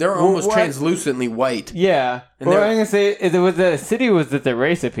they're almost translucently white. Yeah. And I'm going to say, the city was that the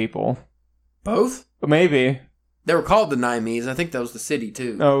race of people. Both? Maybe. They were called the Niamey. I think that was the city,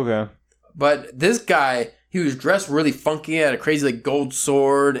 too. Oh, okay. But this guy, he was dressed really funky. He had a crazy like gold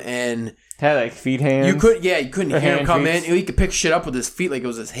sword and... Had like feet hands. You couldn't hear him come in. He could pick shit up with his feet like it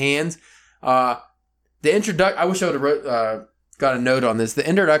was his hands. The introduction... I wish I would have got a note on this. The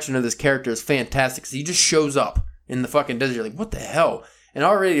introduction of this character is fantastic because he just shows up in the fucking desert. You're like, what the hell? And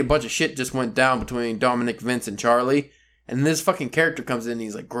already a bunch of shit just went down between Dominic, Vince, and Charlie. And this fucking character comes in. And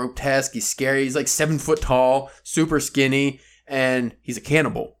he's like grotesque. He's scary. He's like 7 foot tall, super skinny, and he's a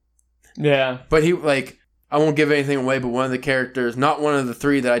cannibal. Yeah. But he I won't give anything away. But one of the characters, not one of the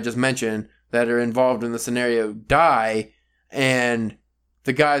three that I just mentioned that are involved in the scenario, die, and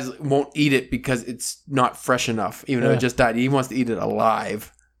the guys won't eat it because it's not fresh enough, even though it just died. He wants to eat it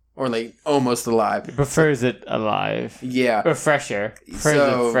alive. Or, like, almost alive. He prefers it alive. Yeah. Or fresher. It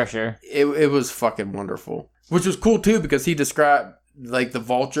fresher. It was fucking wonderful. Which was cool, too, because he described, like, the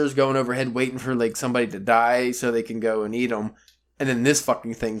vultures going overhead waiting for, like, somebody to die so they can go and eat them. And then this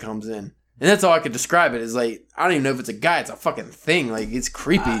fucking thing comes in. And that's all I could describe it. Is like, I don't even know if it's a guy. It's a fucking thing. Like, it's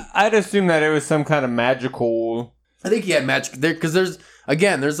creepy. I'd assume that it was some kind of magical... I think he had magic there because there's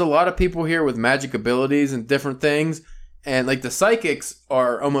a lot of people here with magic abilities and different things, And like the psychics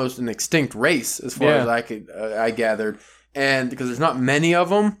are almost an extinct race as far as I gathered. And because there's not many of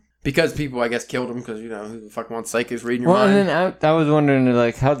them, because people, I guess, killed them because, who the fuck wants psychics reading your mind? And then I was wondering,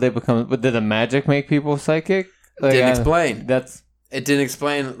 like, how'd they become... Did the magic make people psychic? Like, Didn't explain. It didn't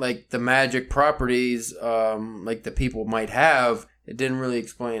explain, like, the magic properties, like, the people might have. It didn't really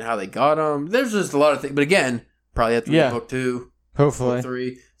explain how they got them. There's just a lot of things. But again, probably have to read book 2. Hopefully. Book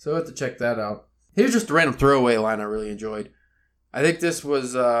 3. So I have to check that out. Here's just a random throwaway line I really enjoyed. I think this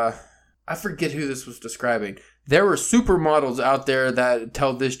was... I forget who this was describing. There were supermodels out there that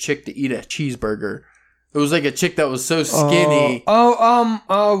tell this chick to eat a cheeseburger. It was like a chick that was so skinny.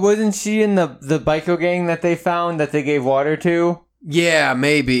 Wasn't she in the biker gang that they found that they gave water to? Yeah,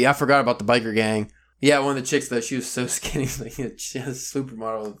 maybe. I forgot about the biker gang. Yeah, one of the chicks, though, she was so skinny. Like, she has a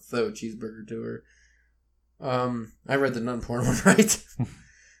supermodel that throw a cheeseburger to her. I read the nun porn one, right?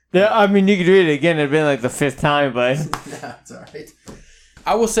 Yeah, I mean, you could read it again. It'd been like the 5th time, but... Nah, it's alright.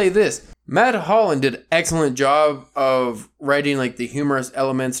 I will say this. Matt Holland did an excellent job of writing, like, the humorous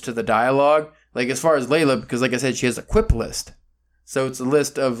elements to the dialogue. Like, as far as Layla, because, like I said, she has a quip list. So it's a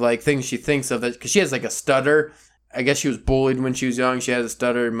list of, like, things she thinks of. Because she has, like, a stutter. I guess she was bullied when she was young. She has a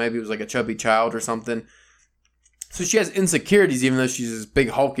stutter. Maybe it was, like, a chubby child or something. So she has insecurities, even though she's this big,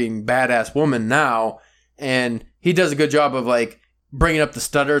 hulking, badass woman now. And he does a good job of, like, bringing up the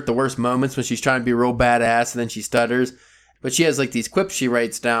stutter at the worst moments when she's trying to be real badass and then she stutters. But she has, like, these quips she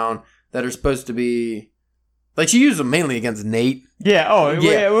writes down that are supposed to be... Like, she uses them mainly against Nate. Yeah,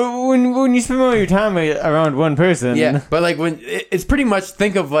 when you spend all your time around one person. Yeah, but, like, when... It's pretty much,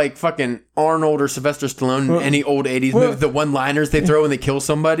 think of, like, fucking Arnold or Sylvester Stallone in any old 80s movie, the one-liners they throw when they kill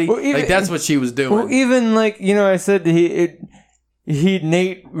somebly. Like, that's what she was doing. Well, even, like, I said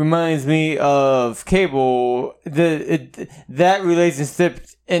Nate reminds me of Cable. That relationship...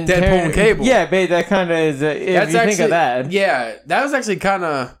 Deadpool and Cable. Yeah, babe, that kind of is... think of that. Yeah, that was actually kind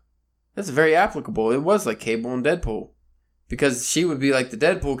of... That's very applicable. It was like Cable and Deadpool. Because she would be like the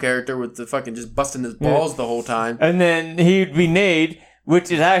Deadpool character with the fucking just busting his balls the whole time. And then he'd be Nate,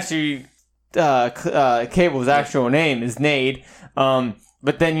 which is actually... Cable's actual name is Nate.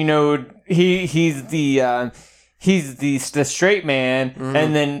 But then, he's the... He's the straight man,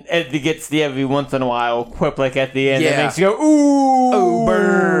 and then Eddie gets the every once in a while quip like at the end that makes you go, ooh,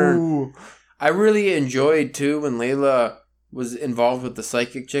 burn. I really enjoyed, too, when Layla was involved with the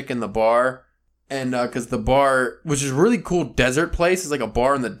psychic chick in the bar. And because the bar, which is a really cool desert place, it's like a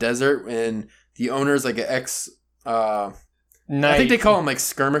bar in the desert, and the owner's like an ex... I think they call them like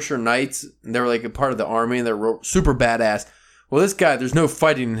skirmisher knights, and they were like a part of the army, and they're super badass. Well, this guy, there's no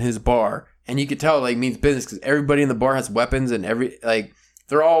fighting in his bar. And you could tell it, like, means business because everybody in the bar has weapons and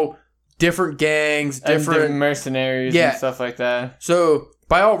they're all different gangs, different mercenaries and stuff like that. So,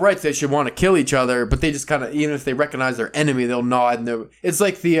 by all rights, they should want to kill each other, but they just kind of, even if they recognize their enemy, they'll nod. And it's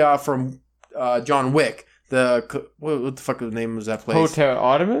like the, from John Wick, what the fuck the name was that place? Hotel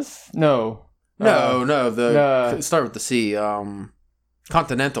Artemis? No. Start with the C,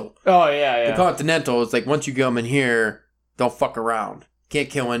 Continental. Oh, yeah. The Continental is like, once you come in here, don't fuck around. Can't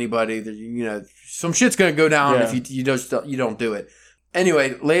kill anybody. Some shit's gonna go down if you don't do it.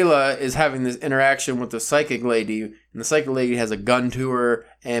 Anyway, Layla is having this interaction with the psychic lady, and the psychic lady has a gun to her,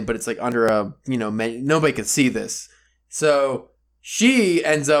 but it's like under a nobody can see this. So she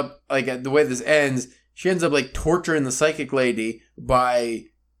ends up like the way this ends. She ends up like torturing the psychic lady by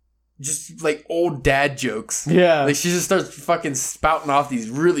just like old dad jokes. Yeah. Like she just starts fucking spouting off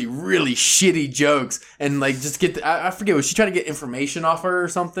these really, really shitty jokes and like just I forget, was she trying to get information off her or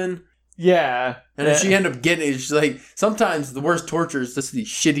something? Yeah. And then she ended up getting it. She's like, sometimes the worst torture is just these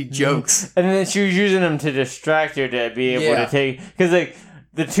shitty jokes. And then she was using them to distract her to be able to take, because like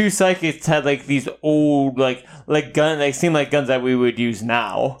the two psychics had like these old like guns, like seem like guns that we would use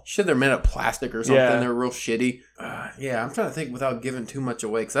now. Shit, they're made of plastic or something. Yeah. They're real shitty. I'm trying to think without giving too much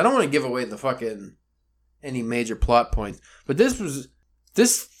away because I don't want to give away the fucking any major plot points. But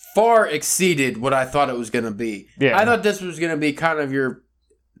this far exceeded what I thought it was going to be. Yeah. I thought this was going to be kind of your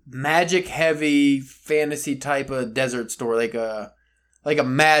magic heavy fantasy type of desert story, like a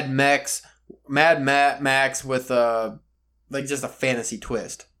Mad Max with like just a fantasy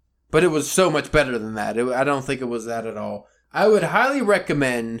twist. But it was so much better than that. I don't think it was that at all. I would highly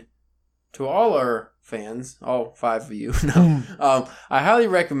recommend to all our fans, all 5 of you, I highly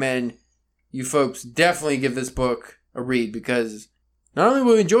recommend you folks definitely give this book a read because not only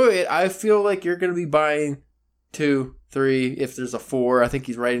will you enjoy it, I feel like you're going to be buying 2, 3, if there's a 4. I think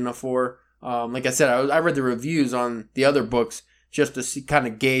he's writing a 4. Like I said, I read the reviews on the other books just to see, kind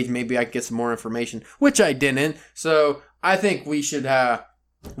of gauge, maybe I could get some more information, which I didn't. So I think we should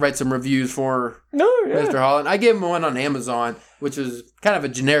write some reviews for No, yeah. Mr. Holland. I gave him one on Amazon, which is kind of a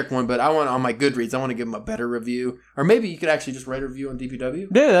generic one, but I want on my Goodreads. I want to give him a better review, or maybe you could actually just write a review on DPW.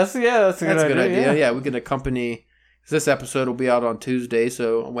 Yeah, that's a good idea. Yeah, we can accompany. This episode will be out on Tuesday,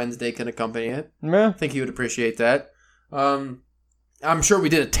 so Wednesday can accompany it. Yeah. I think he would appreciate that. I'm sure we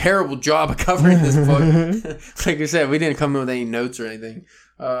did a terrible job of covering this book. Like I said, we didn't come in with any notes or anything.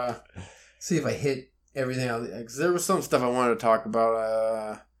 See if I hit everything out. Because there was some stuff I wanted to talk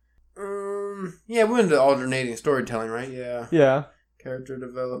about. Yeah, we went into alternating storytelling, right? Yeah. Yeah. Character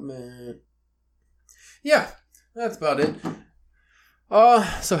development. Yeah, that's about it.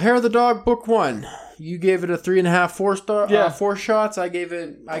 So Hair of the Dog, book 1. You gave it a 3.5, 4 star. Yeah. 4 shots. I gave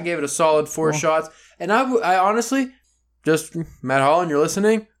it a solid 4 shots. And I honestly, just Matt Holland, you're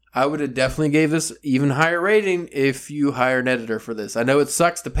listening. I would have definitely gave this even higher rating if you hired an editor for this. I know it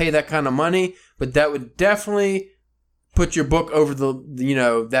sucks to pay that kind of money, but that would definitely put your book over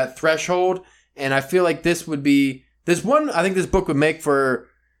that threshold. And I feel like this would be this one. I think this book would make for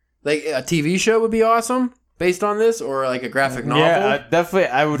like a TV show would be awesome based on this, or like a graphic novel. Yeah, definitely.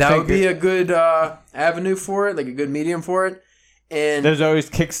 I would. That would be a good avenue for it, like a good medium for it. And there's always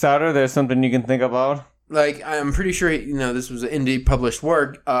Kickstarter. There's something you can think about. Like, I'm pretty sure, this was an indie published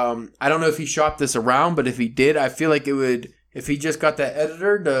work. I don't know if he shopped this around, but if he did, I feel like it would, if he just got that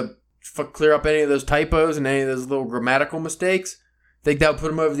editor to clear up any of those typos and any of those little grammatical mistakes, I think that would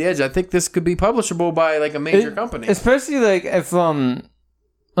put him over the edge. I think this could be publishable by like a major company. Especially like if,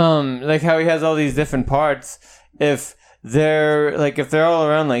 like how he has all these different parts. If they're all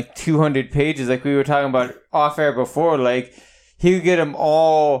around like 200 pages, like we were talking about off air before, like he could get them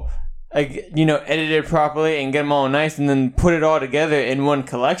all, edited properly and get them all nice, and then put it all together in one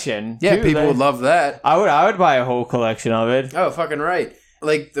collection. Yeah, too. people would love that. I would buy a whole collection of it. Oh, fucking right.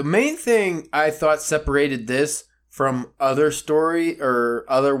 Like, the main thing I thought separated this from other story or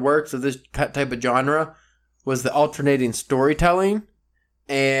other works of this type of genre was the alternating storytelling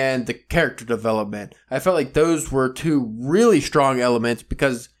and the character development. I felt like those were 2 really strong elements,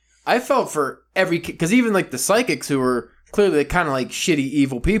 because I felt for because even like the psychics, who were clearly kind of like shitty,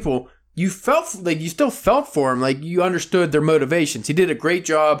 evil people, you still felt for them. Like, you understood their motivations. He did a great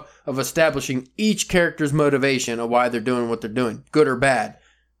job of establishing each character's motivation of why they're doing what they're doing, good or bad.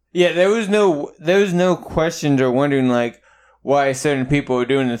 Yeah, there was no questions or wondering like why certain people are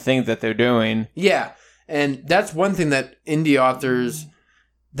doing the things that they're doing. Yeah, and that's one thing that indie authors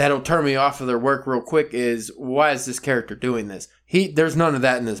that'll turn me off of their work real quick is, why is this character doing this? There's none of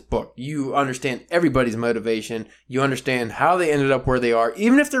that in this book. You understand everybody's motivation. You understand how they ended up where they are,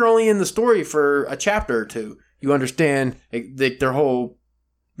 even if they're only in the story for a chapter or 2. You understand their whole,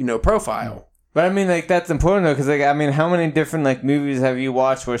 profile. But I mean, like, that's important though, because how many different like movies have you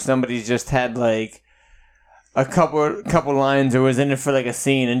watched where somebody's just had like a couple lines or was in it for like a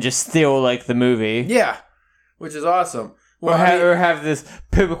scene and just steal like the movie? Yeah, which is awesome. Well, or have this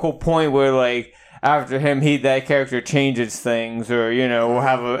pivotal point where like after him, that character changes things, or will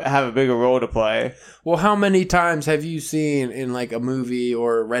have a bigger role to play. Well, how many times have you seen in like a movie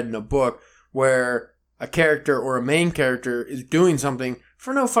or read in a book where a character or a main character is doing something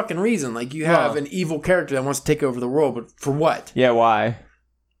for no fucking reason? Like, you have an evil character that wants to take over the world, but for what? Yeah, why?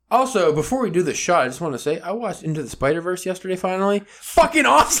 Also, before we do the shot, I just want to say, I watched Into the Spider-Verse yesterday, finally. Fucking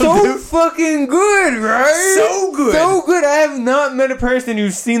awesome, dude. Fucking good, right? So good. So good. I have not met a person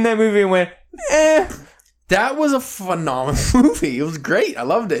who's seen that movie and went, eh. That was a phenomenal movie. It was great. I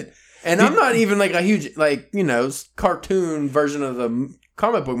loved it. And I'm not even like a huge, cartoon version of the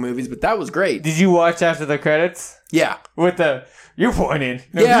comic book movies, but that was great. Did you watch after the credits? Yeah. With the... You're pointing.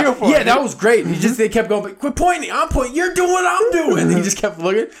 No, yeah, you're pointing. Yeah, that was great. They kept going, quit pointing. I'm pointing. You're doing what I'm doing. And he just kept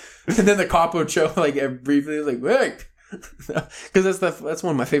looking. And then the cop would show, briefly, wait. Because that's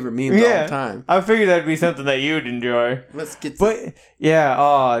one of my favorite memes all the time. I figured that'd be something that you'd enjoy. Let's get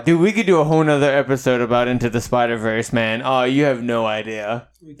dude, we could do a whole nother episode about Into the Spider-Verse, man. Oh, you have no idea.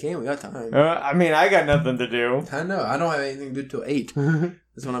 We got time. I got nothing to do. I know. I don't have anything to do till 8.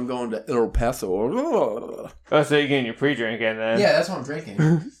 That's when I'm going to El Paso. Oh, so you're getting your pre-drink in then? Yeah, that's what I'm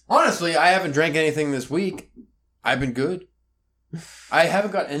drinking. Honestly, I haven't drank anything this week. I've been good. I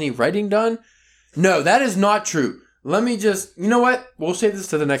haven't got any writing done. No, that is not true. Let me just... You know what? We'll save this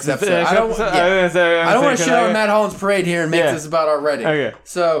to the next episode. I don't want to shit on Matt Holland's parade here and make this about our writing. Okay.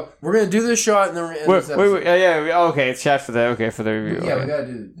 So, we're going to do this shot and then we're going to end this episode. Wait. Okay, it's shot for the... Okay, for the review. Yeah, okay. we got to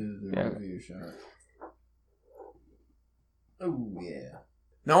do the review shot. Oh, yeah.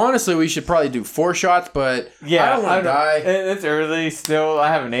 Now, honestly, we should probably do 4 shots, but I don't want to die. It's early still. I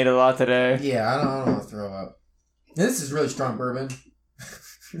haven't ate a lot today. Yeah, I don't want to throw up. This is really strong bourbon.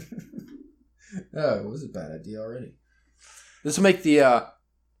 Oh, it was a bad idea already. This will make the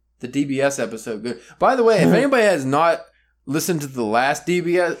the DBS episode good. By the way, if anybody has not listened to the last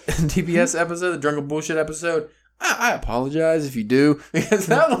DBS episode, the Drunken Bullshit episode, I apologize if you do, because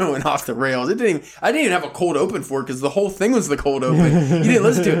that one went off the rails. I didn't even have a cold open for it because the whole thing was the cold open. You didn't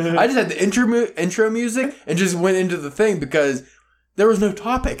listen to it. I just had the intro music and just went into the thing because there was no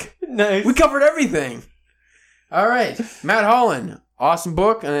topic. Nice. We covered everything. All right, Matt Holland, awesome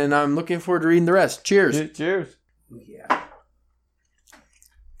book, and I'm looking forward to reading the rest. Cheers. Cheers. Yeah.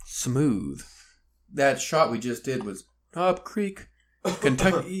 Smooth. That shot we just did was Knob Creek,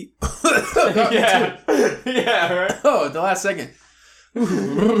 Kentucky. Yeah, right. Oh, at the last second. You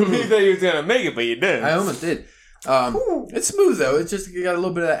thought you was gonna make it, but you didn't. I almost did. It's smooth though. It's just got a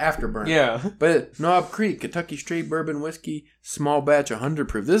little bit of afterburn. Yeah. But Knob Creek, Kentucky Straight Bourbon Whiskey, small batch, 100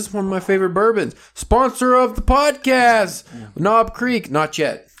 proof. This is one of my favorite bourbons. Sponsor of the podcast, Knob Creek. Not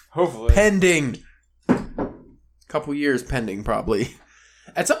yet. Hopefully. Pending. Couple years pending, probably.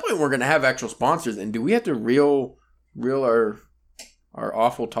 At some point, we're gonna have actual sponsors. And do we have to reel our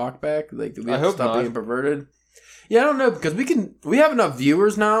awful talk back? Like, do we have to stop being perverted? Yeah, I don't know, because we have enough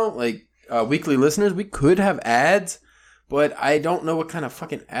viewers now, like weekly listeners. We could have ads, but I don't know what kind of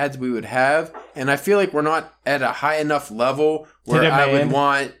fucking ads we would have, and I feel like we're not at a high enough level where I would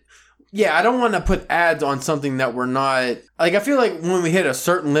want. Yeah, I don't want to put ads on something that we're not. Like, I feel like when we hit a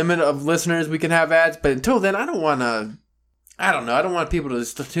certain limit of listeners, we can have ads, but until then, I don't want to. I don't know. I don't want people to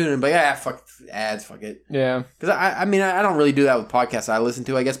just tune in and be like, fuck ads, fuck it. Yeah. Because I mean, I don't really do that with podcasts I listen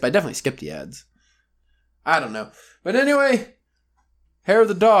to, I guess, but I definitely skip the ads. I don't know. But anyway, Hair of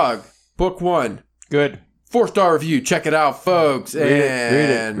the Dog, Book 1. Good. 4-star review. Check it out, folks. Read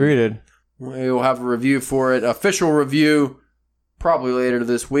it. We will have a review for it. Official review probably later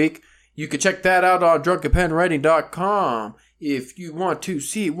this week. You can check that out on drunkenpenwriting.com. If you want to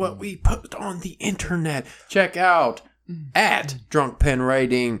see what we post on the internet, check out at Drunk Pen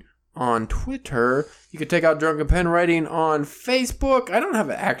Writing on Twitter. You can check out Drunken Pen Writing on Facebook. I don't have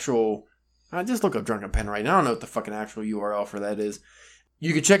an actual... I just look up Drunken Pen Writing. I don't know what the fucking actual URL for that is.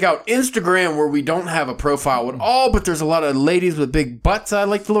 You can check out Instagram, where we don't have a profile at all, but there's a lot of ladies with big butts I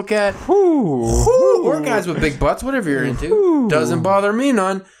like to look at. Or guys with big butts, whatever you're into. Doesn't bother me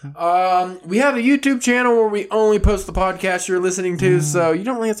none. We have a YouTube channel where we only post the podcast you're listening to, so you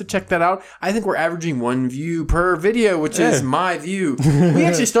don't really have to check that out. I think we're averaging 1 view per video, which is my view. We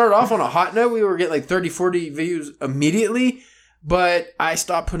actually started off on a hot note. We were getting like 30, 40 views immediately. But I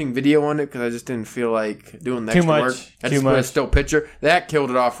stopped putting video on it because I just didn't feel like doing the extra work. I just put a still picture. That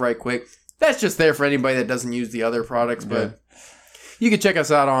killed it off right quick. That's just there for anybody that doesn't use the other products. But you can check us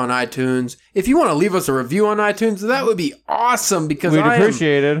out on iTunes. If you want to leave us a review on iTunes, that would be awesome because we'd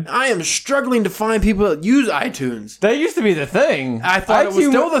appreciate it. I am struggling to find people that use iTunes. That used to be the thing. I thought it was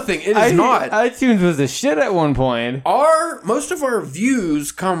still the thing. It is not. iTunes was the shit at one point. Most of our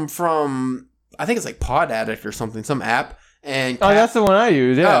views come from, I think it's like Pod Addict or something, some app. And that's the one I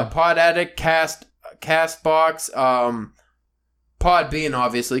use, yeah. Pod Addict, Castbox, Podbean,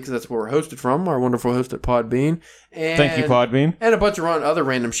 obviously, because that's where we're hosted from, our wonderful host at Podbean. And, thank you, Podbean. And a bunch of other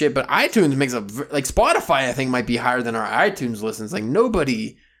random shit. But iTunes makes like Spotify, I think, might be higher than our iTunes listens. Like,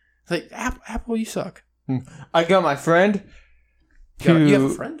 nobody, like, Apple, you suck. I got my friend. You have a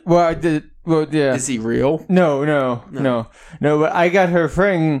friend? Well, I did. Well, yeah. Is he real? No. But I got her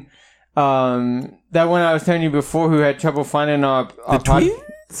friend. That one I was telling you before, who had trouble finding our twins?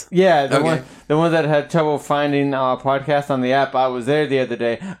 Yeah, the one that had trouble finding our podcast on the app. I was there the other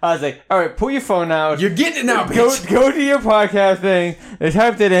day. I was like, all right, pull your phone out. You're getting it now, bitch. Go to your podcast thing. They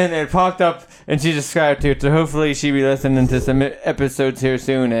typed it in, and it popped up, and she subscribed to it. So hopefully she'll be listening to some episodes here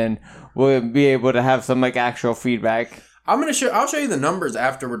soon, and we'll be able to have some like actual feedback. I'll show you the numbers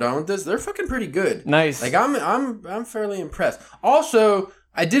after we're done with this. They're fucking pretty good. Nice. Like I'm fairly impressed. Also,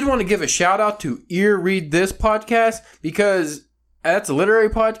 I did want to give a shout out to Ear Read This podcast because that's a literary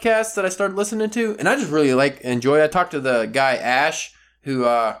podcast that I started listening to, and I just really enjoy it. I talked to the guy Ash who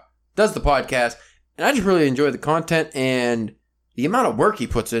does the podcast, and I just really enjoy the content and the amount of work he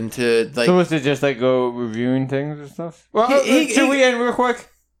puts into. Like, so was it just like go reviewing things and stuff? Well, should we end real quick?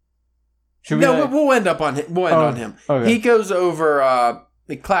 We'll end on him. Okay. He goes over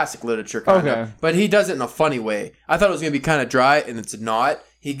like classic literature kind of, but he does it in a funny way. I thought it was going to be kind of dry, and it's not.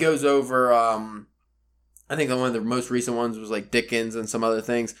 He goes over, I think one of the most recent ones was like Dickens and some other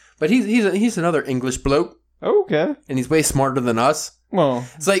things. But he's another English bloke. Okay. And he's way smarter than us. Well,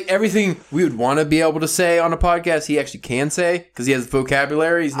 it's like everything we would want to be able to say on a podcast, he actually can say because he has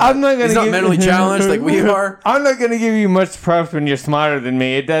vocabulary. He's not mentally challenged like we are. I'm not going to give you much props when you're smarter than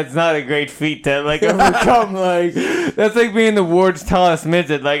me. That's not a great feat to like overcome. Like that's like being the ward's tallest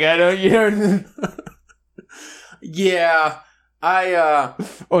midget. Like I don't, Yeah.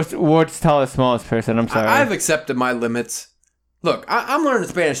 What's tallest, smallest person? I'm sorry. I've accepted my limits. Look, I'm learning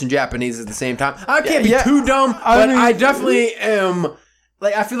Spanish and Japanese at the same time. I can't be too dumb, but I definitely am.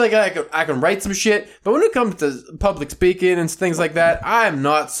 Like, I feel like I can write some shit, but when it comes to public speaking and things like that, I am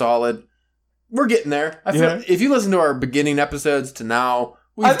not solid. We're getting there. I feel like if you listen to our beginning episodes to now,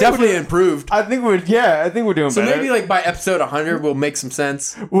 we've definitely improved. I think we're doing so better. So maybe like by episode 100, we'll make some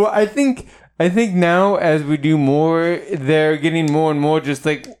sense. Well, I think now as we do more, they're getting more and more just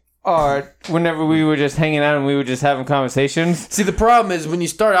like, whenever we were just hanging out and we were just having conversations. See, the problem is when you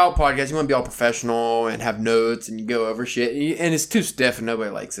start out podcasts, you want to be all professional and have notes and you go over shit, and it's too stiff and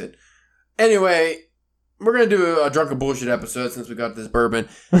nobody likes it. Anyway, we're going to do a drunken bullshit episode since we got this bourbon.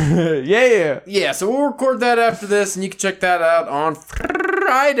 Yeah, so we'll record that after this, and you can check that out on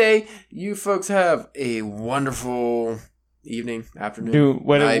Friday. You folks have a wonderful evening, afternoon,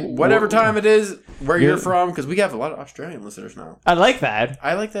 night, whatever time it is where you're from, because we have a lot of Australian listeners now. I like that.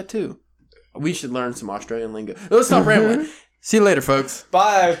 I like that too. We should learn some Australian lingo. Let's stop rambling. See you later, folks.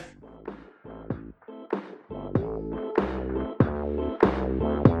 Bye.